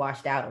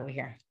whitewashed out over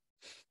here.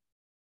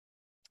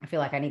 I feel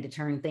like I need to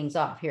turn things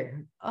off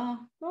here.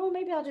 Well,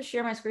 maybe I'll just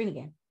share my screen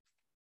again.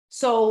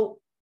 So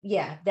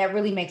yeah, that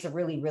really makes a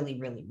really, really,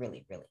 really,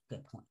 really, really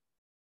good point.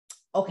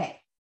 Okay,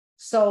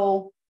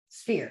 so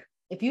sphere.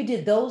 If you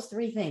did those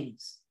three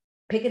things,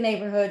 pick a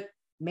neighborhood,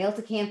 mail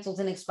to cancels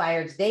and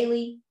expireds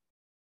daily,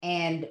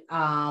 and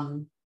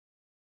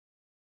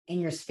in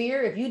your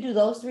sphere, if you do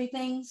those three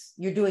things,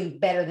 you're doing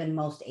better than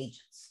most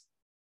agents.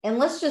 And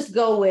let's just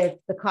go with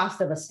the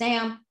cost of a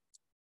stamp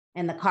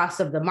and the cost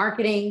of the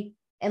marketing.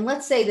 And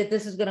let's say that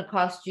this is going to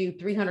cost you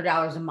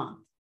 $300 a month.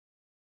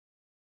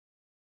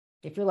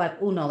 If you're like,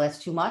 oh no, that's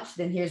too much,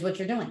 then here's what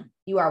you're doing.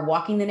 You are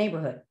walking the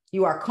neighborhood.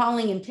 You are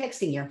calling and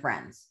texting your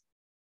friends.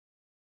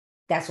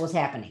 That's what's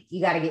happening.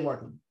 You got to get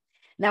working.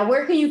 Now,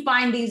 where can you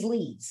find these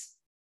leads?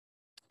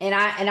 And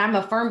I'm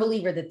a firm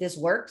believer that this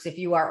works. If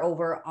you are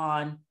over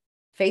on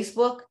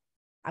Facebook,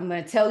 I'm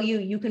going to tell you,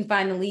 you can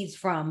find the leads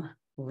from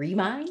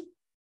Remine.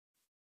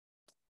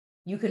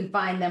 You can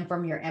find them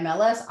from your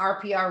MLS,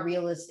 RPR,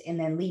 Realist, and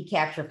then lead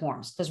capture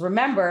forms. Because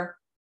remember,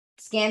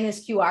 scan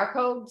this QR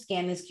code.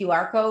 Scan this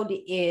QR code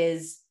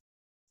is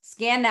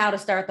scan now to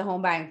start the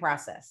home buying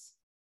process.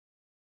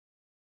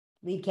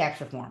 Lead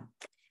capture form.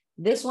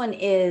 This one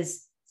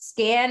is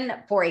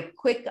scan for a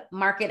quick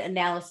market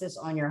analysis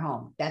on your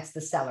home. That's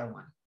the seller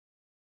one.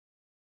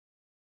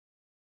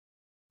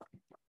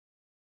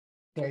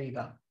 There you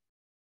go.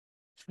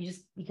 You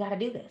got to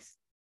do this.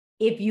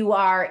 If you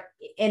are,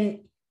 and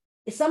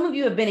some of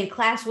you have been in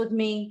class with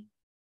me,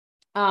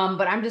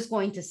 but I'm just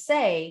going to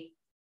say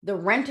the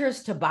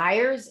renters to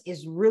buyers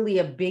is really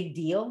a big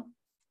deal.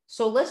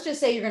 So let's just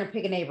say you're going to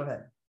pick a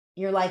neighborhood.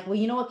 You're like, well,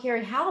 you know what,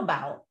 Carrie, how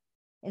about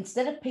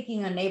instead of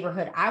picking a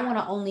neighborhood, I want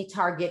to only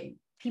target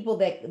people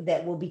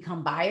that will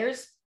become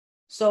buyers.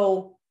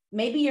 So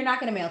maybe you're not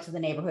going to mail to the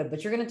neighborhood,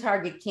 but you're going to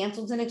target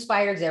cancels and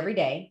expireds every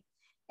day.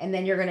 And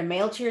then you're going to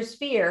mail to your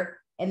sphere.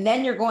 And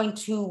then you're going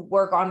to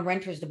work on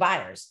renters to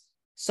buyers.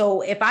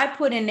 So if I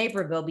put in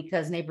Naperville,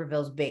 because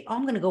Naperville's big,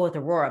 I'm going to go with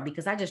Aurora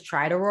because I just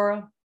tried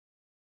Aurora.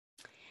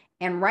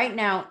 And right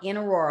now in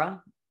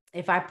Aurora,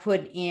 if I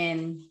put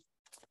in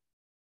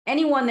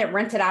anyone that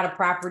rented out a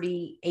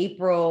property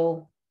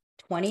April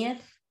 20th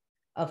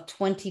of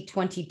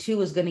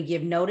 2022 is going to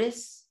give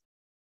notice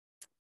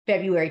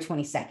February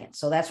 22nd.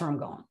 So that's where I'm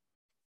going.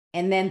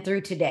 And then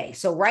through today.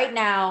 So right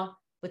now,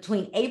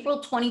 between April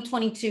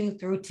 2022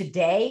 through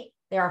today,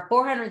 there are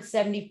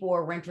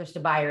 474 renters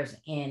to buyers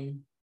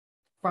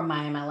from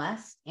my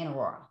MLS in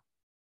Aurora.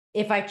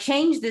 If I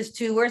change this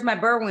to, where's my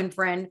Berwyn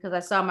friend? Because I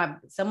saw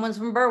someone's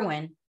from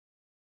Berwyn.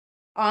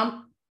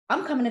 I'm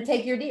coming to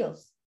take your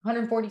deals,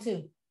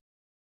 142.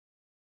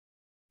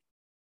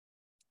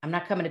 I'm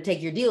not coming to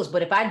take your deals,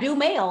 but if I do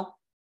mail,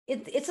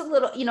 it's a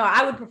little,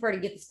 I would prefer to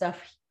get the stuff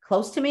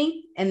close to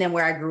me and then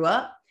where I grew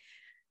up.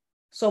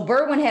 So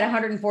Berwyn had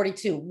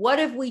 142. What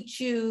if we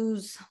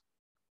choose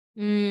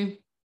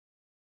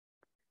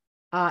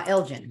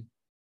Elgin?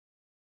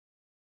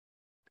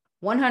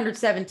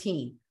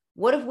 117.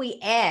 What if we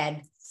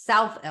add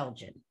South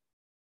Elgin?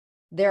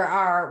 There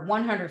are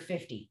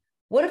 150.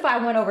 What if I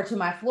went over to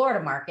my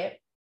Florida market,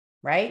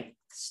 right?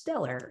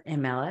 Stellar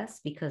MLS,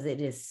 because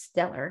it is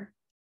stellar.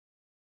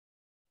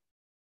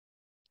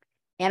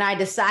 And I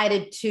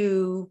decided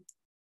I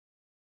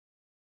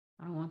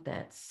don't want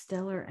that,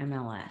 stellar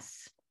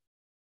MLS.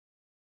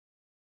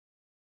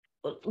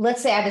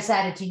 Let's say I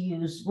decided to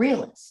use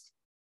Realist.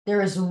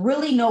 There is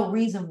really no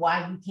reason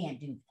why you can't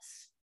do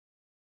this.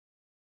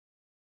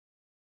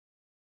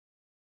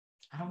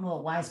 I don't know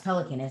what Wise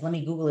Pelican is. Let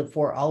me Google it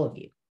for all of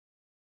you.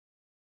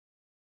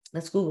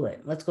 Let's Google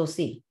it. Let's go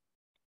see.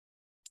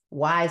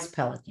 Wise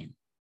Pelican.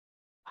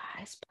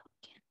 Wise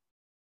Pelican.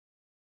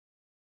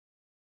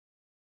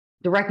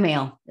 Direct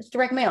mail. It's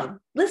direct mail.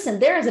 Listen,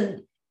 there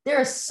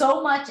is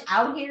so much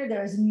out here.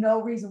 There is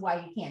no reason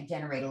why you can't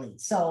generate a lead.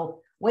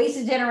 So ways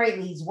to generate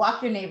leads: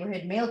 walk your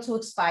neighborhood, mail to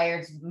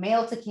expireds,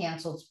 mail to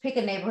cancels, pick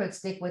a neighborhood,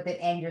 stick with it,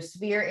 and your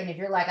sphere. And if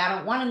you're like, I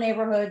don't want a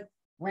neighborhood,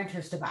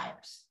 renters to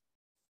buyers.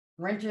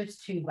 Renters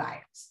to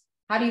buyers.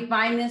 How do you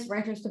find this?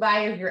 Renters to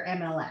buyers, your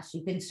MLS.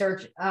 You can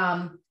search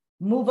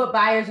move up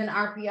buyers in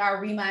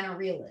RPR, Remine, or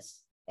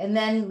Realist. And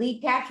then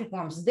lead capture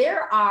forms.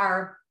 There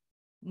are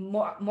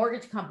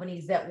mortgage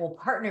companies that will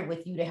partner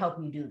with you to help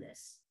you do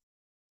this.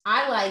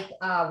 I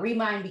like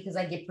Remine because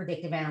I get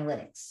predictive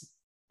analytics.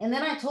 And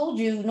then I told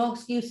you, no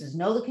excuses.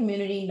 Know the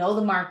community, know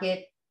the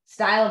market,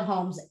 style of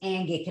homes,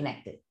 and get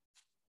connected.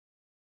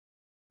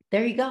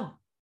 There you go.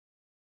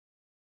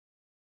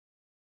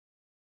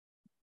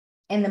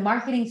 And the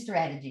marketing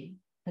strategy,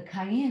 the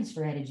Cayenne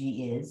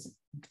strategy, is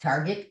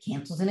target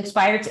cancels and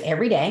expires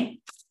every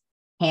day.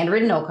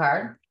 Handwritten note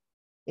card.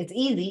 It's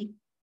easy.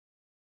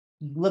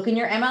 Look in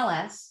your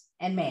MLS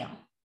and mail.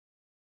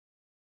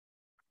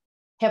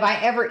 Have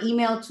I ever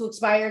emailed to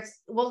expireds?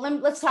 Well,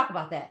 let's talk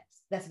about that.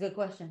 That's a good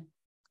question.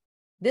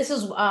 This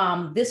is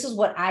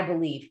what I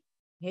believe.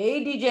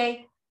 Hey,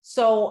 DJ.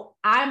 So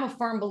I'm a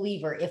firm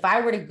believer. If I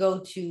were to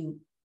go to,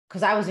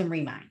 because I was in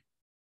Remine.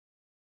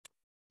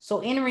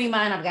 So in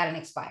Remine, I've got an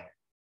expired,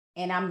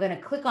 and I'm going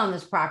to click on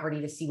this property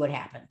to see what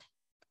happened.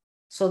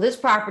 So this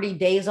property,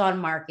 days on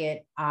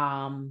market.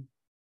 I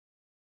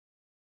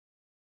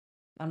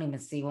don't even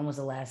see when was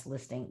the last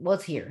listing. Well,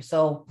 it's here.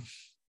 So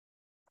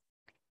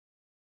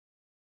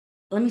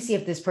let me see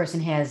if this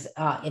person has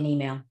an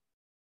email.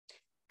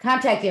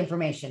 Contact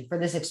information for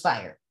this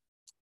expired.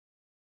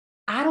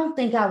 I don't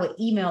think I would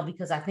email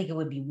because I think it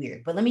would be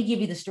weird, but let me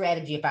give you the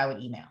strategy if I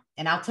would email,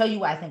 and I'll tell you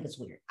why I think it's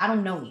weird. I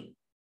don't know you.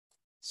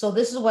 So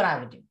this is what I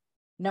would do.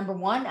 Number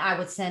one, I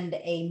would send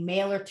a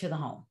mailer to the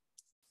home.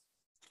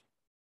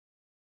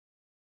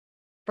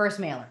 First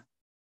mailer.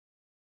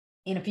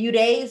 In a few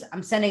days,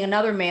 I'm sending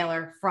another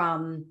mailer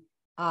from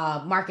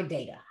market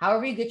data.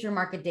 However you get your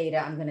market data,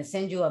 I'm going to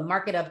send you a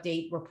market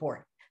update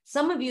report.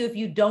 Some of you, if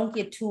you don't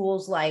get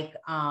tools like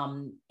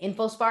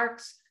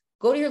InfoSparks,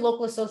 go to your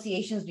local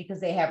associations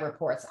because they have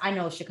reports. I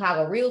know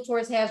Chicago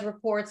Realtors has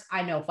reports.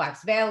 I know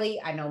Fox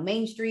Valley. I know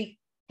Main Street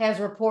has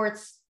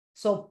reports.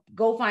 So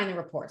go find the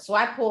report. So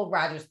I pulled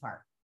Rogers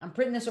Park. I'm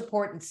printing this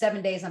report in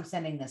 7 days. I'm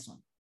sending this one.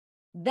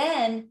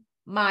 Then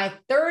my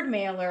third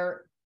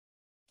mailer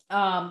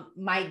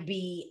might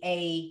be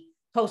a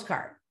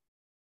postcard.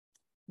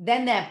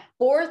 Then that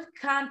fourth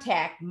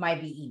contact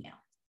might be email.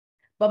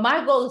 But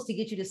my goal is to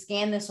get you to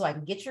scan this so I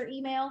can get your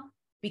email,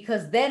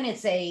 because then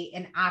it's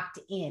an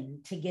opt-in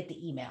to get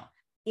the email.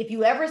 If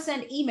you ever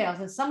send emails,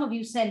 and some of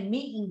you send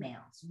me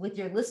emails with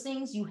your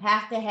listings, you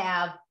have to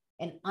have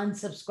an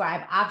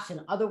unsubscribe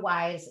option.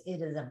 Otherwise,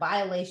 it is a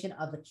violation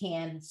of the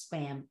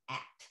CAN-SPAM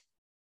Act.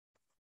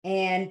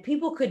 And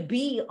people could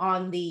be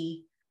on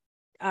the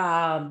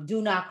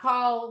do not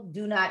call,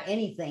 do not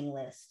anything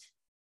list,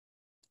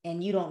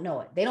 and you don't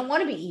know it. They don't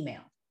want to be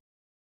emailed.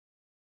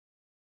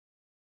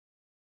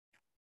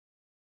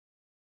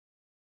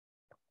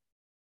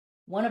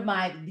 One of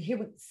my,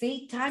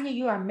 see, Tanya,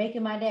 you are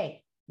making my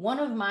day. One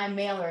of my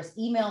mailers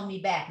emailed me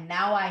back.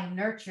 Now I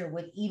nurture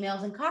with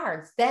emails and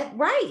cards. That's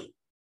right.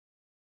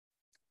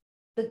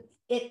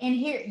 And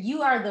here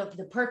you are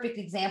the perfect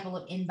example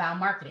of inbound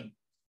marketing.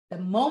 The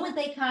moment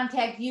they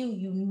contact you,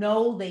 you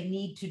know they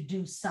need to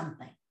do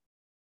something.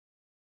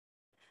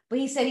 But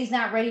he said he's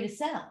not ready to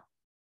sell.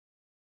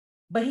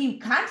 But he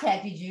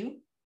contacted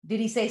you. Did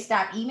he say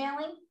stop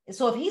emailing?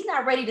 So if he's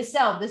not ready to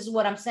sell, this is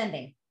what I'm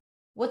sending.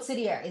 What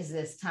city is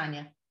this,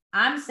 Tanya?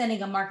 I'm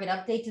sending a market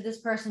update to this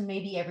person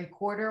maybe every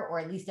quarter or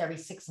at least every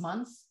 6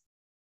 months.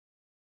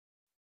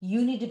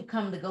 You need to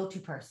become the go-to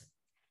person.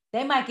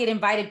 They might get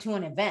invited to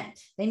an event.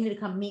 They need to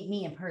come meet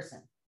me in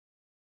person.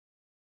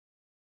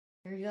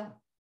 There you go.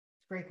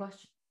 Great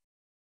question.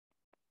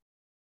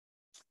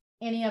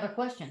 Any other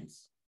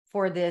questions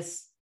for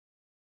this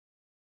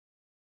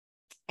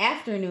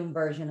afternoon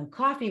version of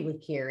Coffee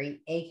with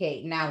Carrie,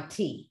 aka now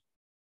tea?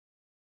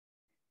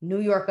 New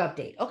York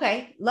update.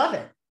 Okay, love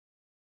it.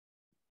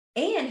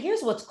 And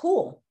here's what's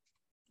cool.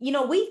 You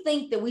know, we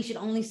think that we should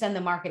only send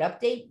the market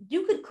update.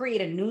 You could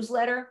create a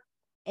newsletter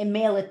and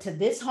mail it to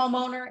this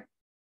homeowner.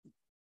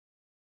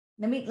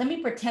 Let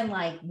me pretend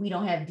like we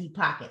don't have deep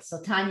pockets.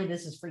 So Tanya,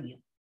 this is for you.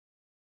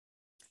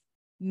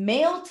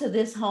 Mail to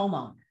this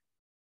homeowner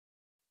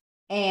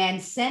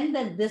and send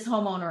this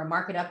homeowner a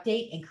market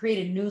update and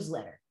create a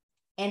newsletter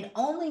and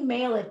only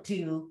mail it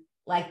to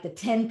like the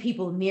 10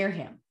 people near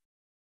him.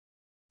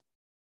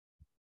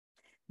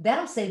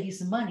 That'll save you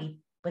some money.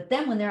 But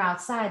then when they're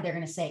outside, they're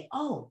going to say,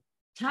 oh,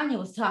 Tanya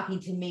was talking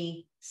to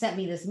me, sent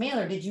me this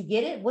mailer. Did you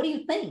get it? What do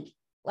you think?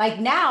 Like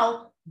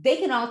now they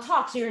can all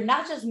talk. So you're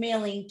not just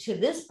mailing to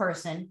this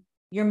person,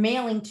 you're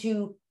mailing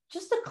to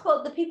just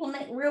the people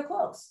real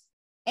close.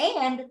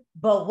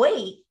 But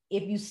wait,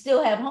 if you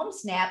still have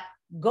HomeSnap,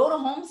 go to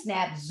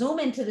HomeSnap, zoom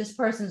into this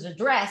person's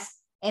address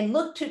and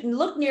look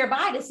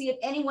nearby to see if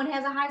anyone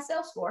has a high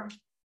sales score.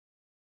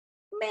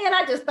 Man,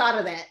 I just thought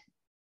of that.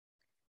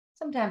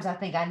 Sometimes I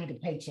think I need a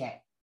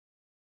paycheck.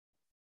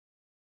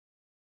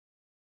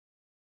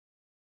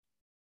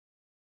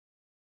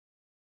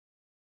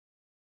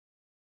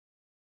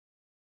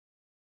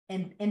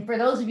 And for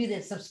those of you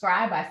that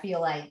subscribe, I feel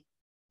like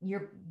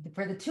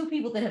for the 2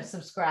 people that have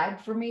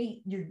subscribed for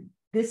me,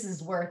 this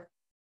is worth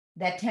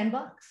that $10,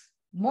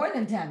 more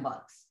than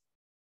 $10.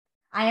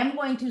 I am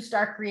going to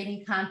start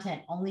creating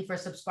content only for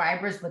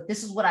subscribers, but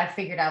this is what I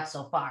figured out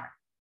so far.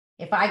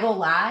 If I go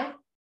live,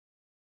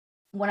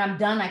 when I'm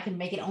done, I can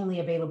make it only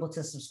available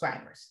to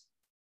subscribers.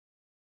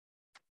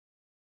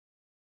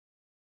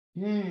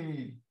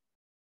 I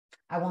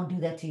won't do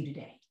that to you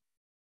today.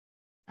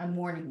 I'm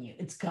warning you,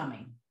 it's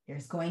coming.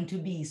 There's going to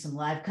be some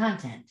live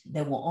content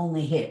that will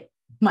only hit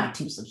my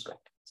 2 subscribers.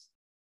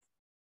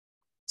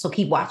 So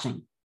keep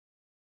watching.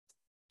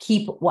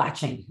 Keep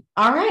watching.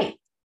 All right.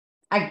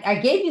 I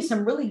gave you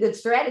some really good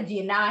strategy,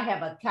 and now I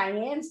have a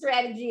Cayenne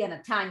strategy and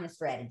a Tanya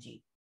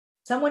strategy.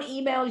 Someone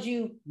emails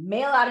you,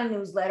 mail out a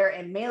newsletter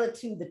and mail it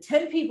to the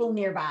 10 people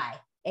nearby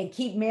and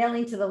keep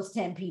mailing to those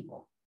 10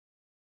 people.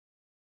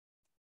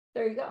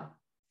 There you go.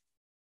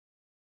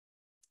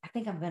 I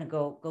think I'm going to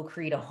go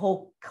create a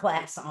whole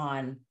class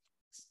on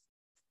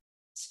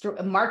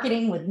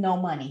marketing with no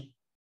money,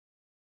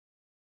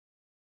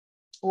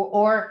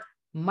 or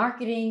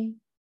marketing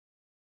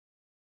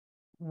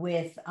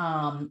with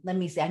let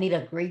me see, I need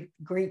a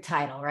great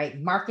title,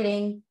 right?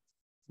 Marketing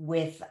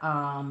with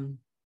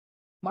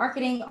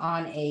marketing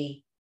on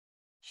a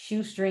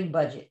shoestring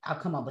budget. I'll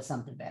come up with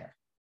something better.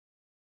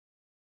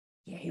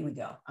 Yeah, here we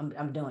go.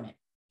 I'm doing it.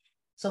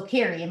 So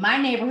Carrie, in my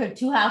neighborhood,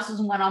 2 houses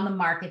went on the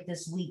market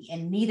this week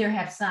and neither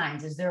have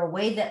signs. Is there a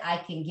way that I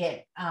can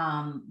get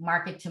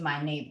market to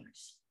my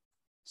neighbors?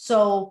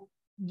 So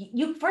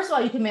first of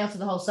all, you can mail to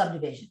the whole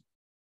subdivision.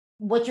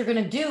 What you're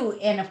going to do,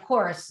 and of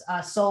course,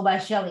 Sold by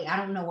Shelly, I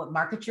don't know what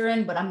market you're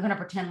in, but I'm going to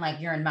pretend like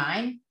you're in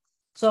mine.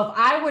 So if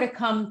I were to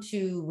come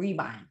to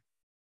Revine,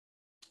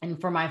 and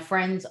for my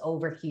friends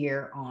over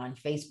here on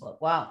Facebook,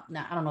 well,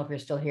 now I don't know if you're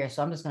still here,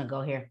 so I'm just going to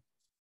go here.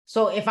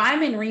 So if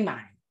I'm in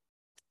Revine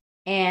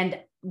and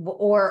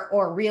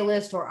or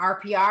Realist or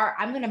RPR,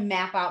 I'm going to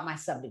map out my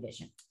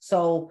subdivision.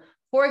 So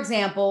for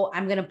example,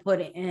 I'm going to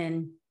put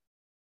in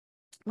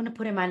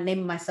my name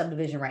of my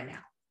subdivision right now.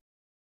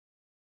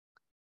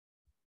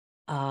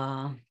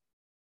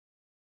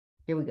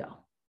 Here we go.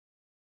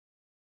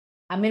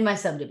 I'm in my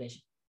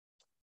subdivision.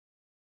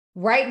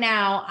 Right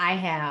now, I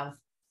have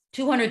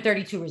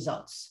 232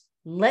 results.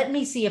 Let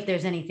me see if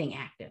there's anything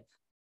active.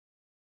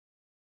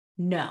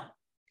 No,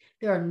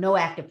 there are no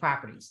active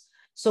properties.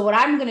 So what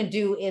I'm going to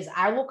do is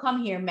I will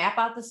come here, map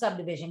out the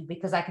subdivision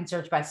because I can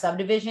search by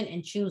subdivision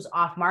and choose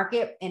off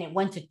market. And it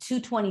went to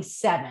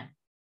 227.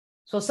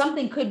 So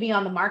something could be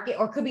on the market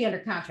or could be under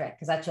contract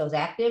because I chose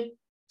active.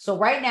 So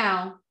right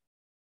now,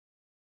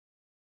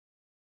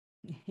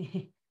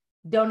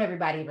 don't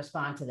everybody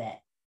respond to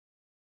that.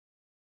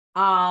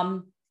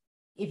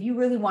 If you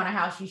really want a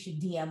house, you should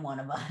DM one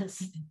of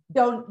us.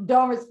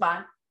 don't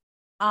respond.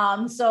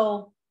 Come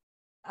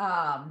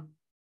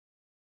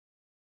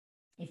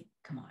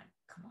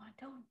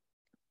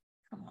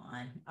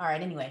on. All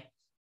right. Anyway,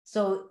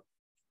 so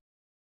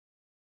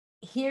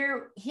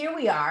here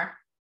we are.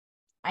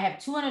 I have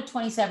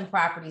 227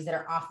 properties that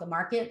are off the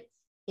market.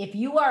 if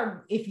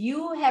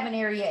you have an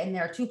area and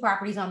there are 2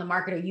 properties on the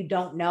market or you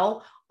don't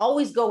know,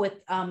 always go with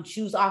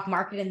choose off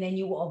market, and then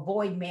you will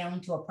avoid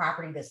mailing to a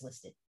property that's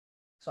listed.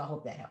 So I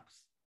hope that helps.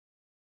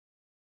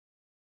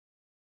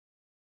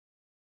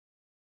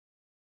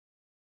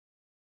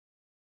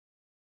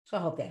 So I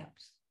hope that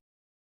helps.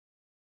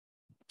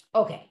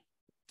 Okay.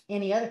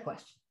 Any other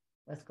questions?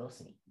 Let's go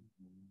see.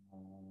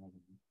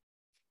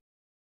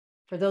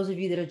 For those of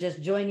you that are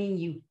just joining,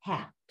 you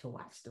have to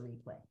watch the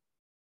replay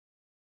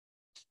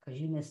because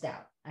you missed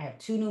out. I have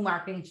 2 new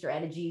marketing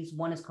strategies.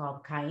 One is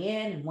called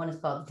Cayenne and one is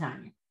called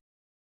Tanya.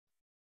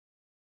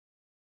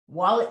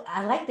 Wallet,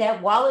 I like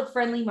that. Wallet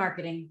friendly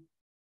marketing.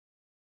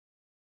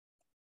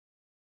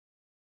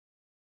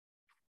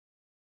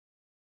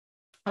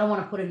 I don't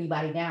want to put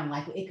anybody down.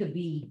 Like it could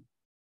be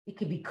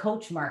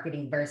coach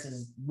marketing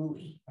versus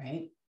Louis,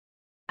 right?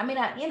 I mean,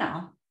 I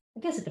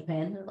guess it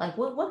depends. Like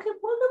what could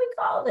we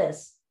call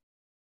this?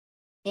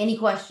 Any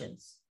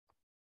questions?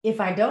 If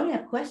I don't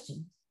have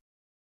questions,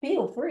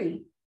 feel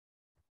free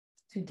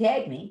to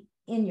tag me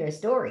in your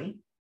story.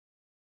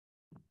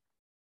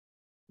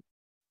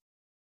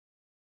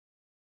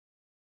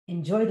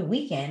 Enjoy the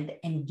weekend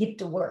and get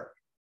to work.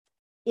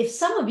 If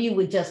some of you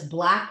would just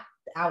block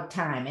out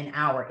time, an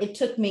hour, it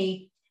took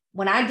me,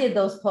 when I did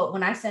those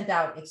when I sent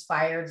out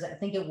expireds, I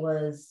think it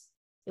was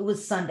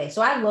Sunday.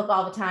 So I look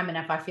all the time, and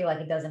if I feel like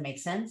it doesn't make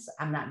sense,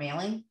 I'm not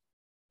mailing.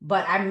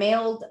 But I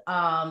mailed,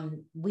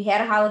 we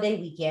had a holiday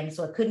weekend,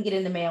 so I couldn't get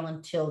in the mail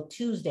until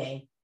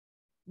Tuesday.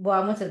 Well,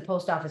 I went to the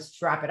post office to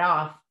drop it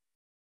off.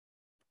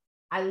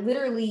 I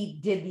literally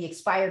did the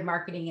expired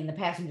marketing in the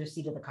passenger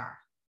seat of the car.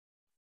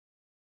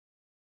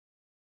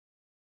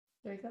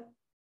 There you go.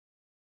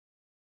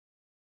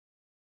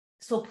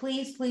 So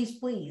please, please,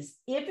 please,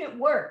 if it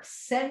works,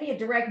 send me a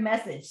direct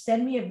message,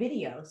 send me a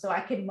video so I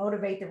can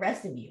motivate the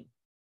rest of you.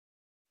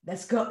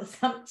 Let's go.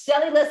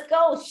 Shelly, let's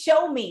go.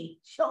 Show me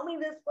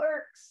this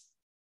works.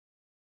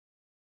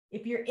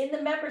 If you're in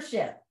the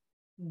membership,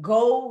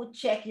 go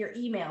check your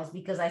emails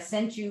because I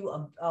sent you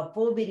a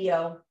full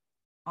video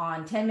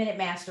on 10-minute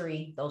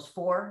mastery, those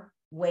 4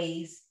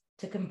 ways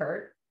to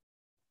convert.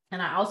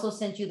 And I also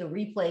sent you the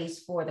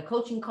replays for the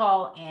coaching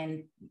call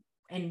and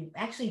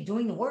actually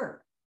doing the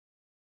work.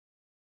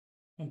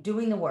 And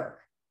doing the work.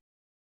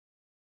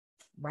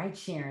 Right,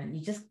 Sharon?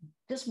 You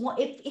just want,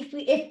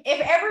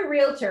 if every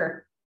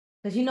realtor,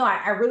 because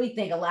I really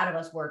think a lot of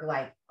us work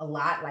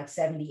like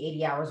 70,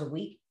 80 hours a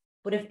week.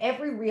 But if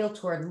every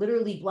realtor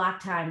literally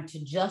blocked time to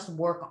just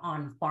work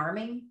on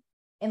farming,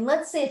 and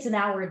let's say it's an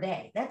hour a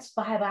day, that's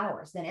 5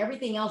 hours. Then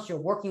everything else, you're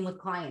working with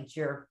clients,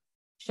 you're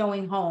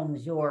showing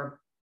homes, you're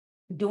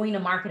doing a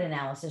market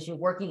analysis, you're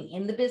working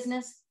in the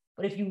business.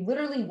 But if you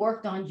literally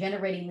worked on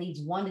generating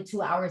leads 1 to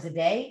 2 hours a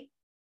day,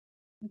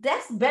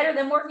 that's better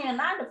than working a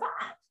 9 to 5.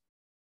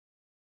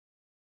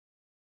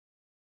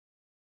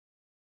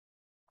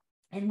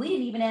 And we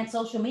didn't even add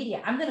social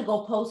media. I'm going to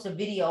go post a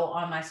video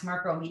on my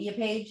Smart Girl Media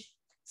page.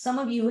 Some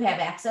of you have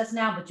access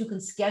now, but you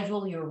can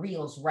schedule your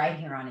reels right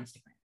here on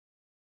Instagram.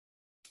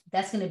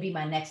 That's going to be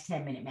my next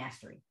 10-minute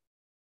mastery.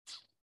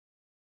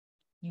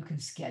 You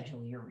can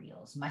schedule your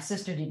reels. My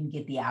sister didn't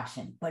get the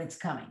option, but it's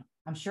coming.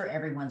 I'm sure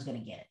everyone's going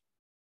to get it.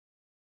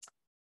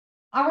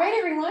 All right,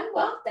 everyone.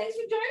 Well, thanks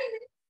for joining me.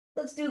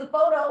 Let's do the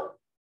photo.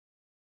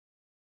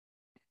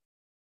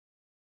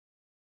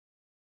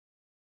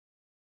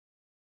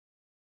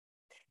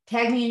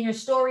 Tag me in your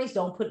stories.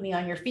 Don't put me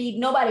on your feed.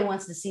 Nobody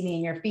wants to see me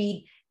in your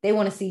feed. They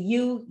want to see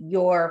you,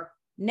 your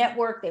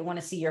network. They want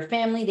to see your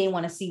family. They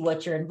want to see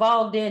what you're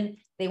involved in.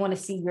 They want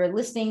to see your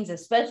listings,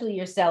 especially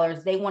your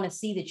sellers. They want to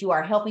see that you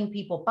are helping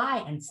people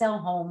buy and sell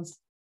homes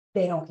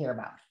they don't care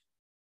about.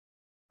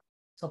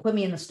 So put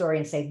me in the story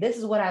and say, this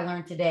is what I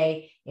learned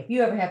today. If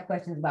you ever have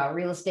questions about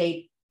real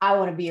estate, I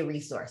want to be a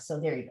resource. So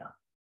there you go.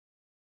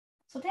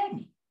 So tag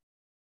me.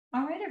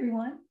 All right,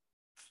 everyone.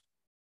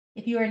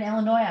 If you are in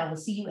Illinois, I will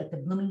see you at the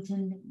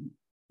Bloomington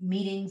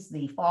meetings,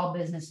 the fall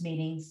business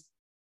meetings.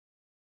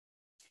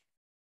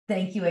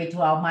 Thank you,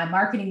 A12. My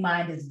marketing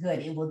mind is good.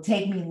 It will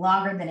take me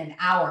longer than an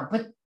hour,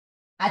 but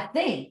I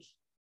think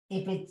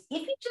if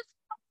you just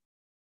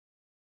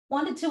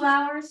 1 to 2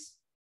 hours,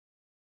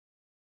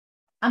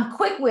 I'm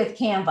quick with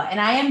Canva, and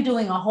I am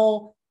doing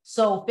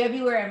so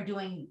February, I'm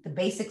doing the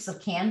basics of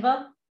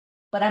Canva,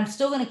 but I'm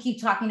still going to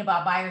keep talking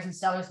about buyers and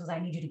sellers because I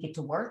need you to get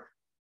to work.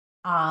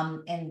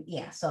 And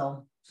yeah,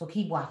 so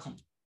keep watching.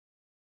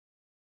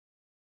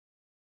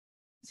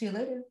 See you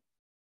later.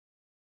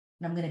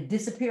 And I'm going to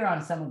disappear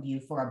on some of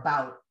you for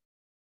about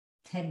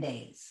 10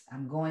 days.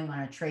 I'm going on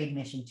a trade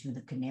mission to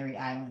the Canary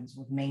Islands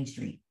with Main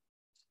Street.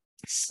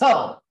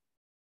 So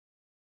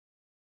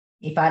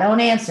if I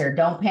don't answer,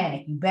 don't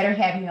panic. You better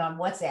have me on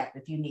WhatsApp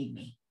if you need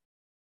me.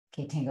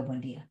 Que tenga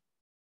buen día.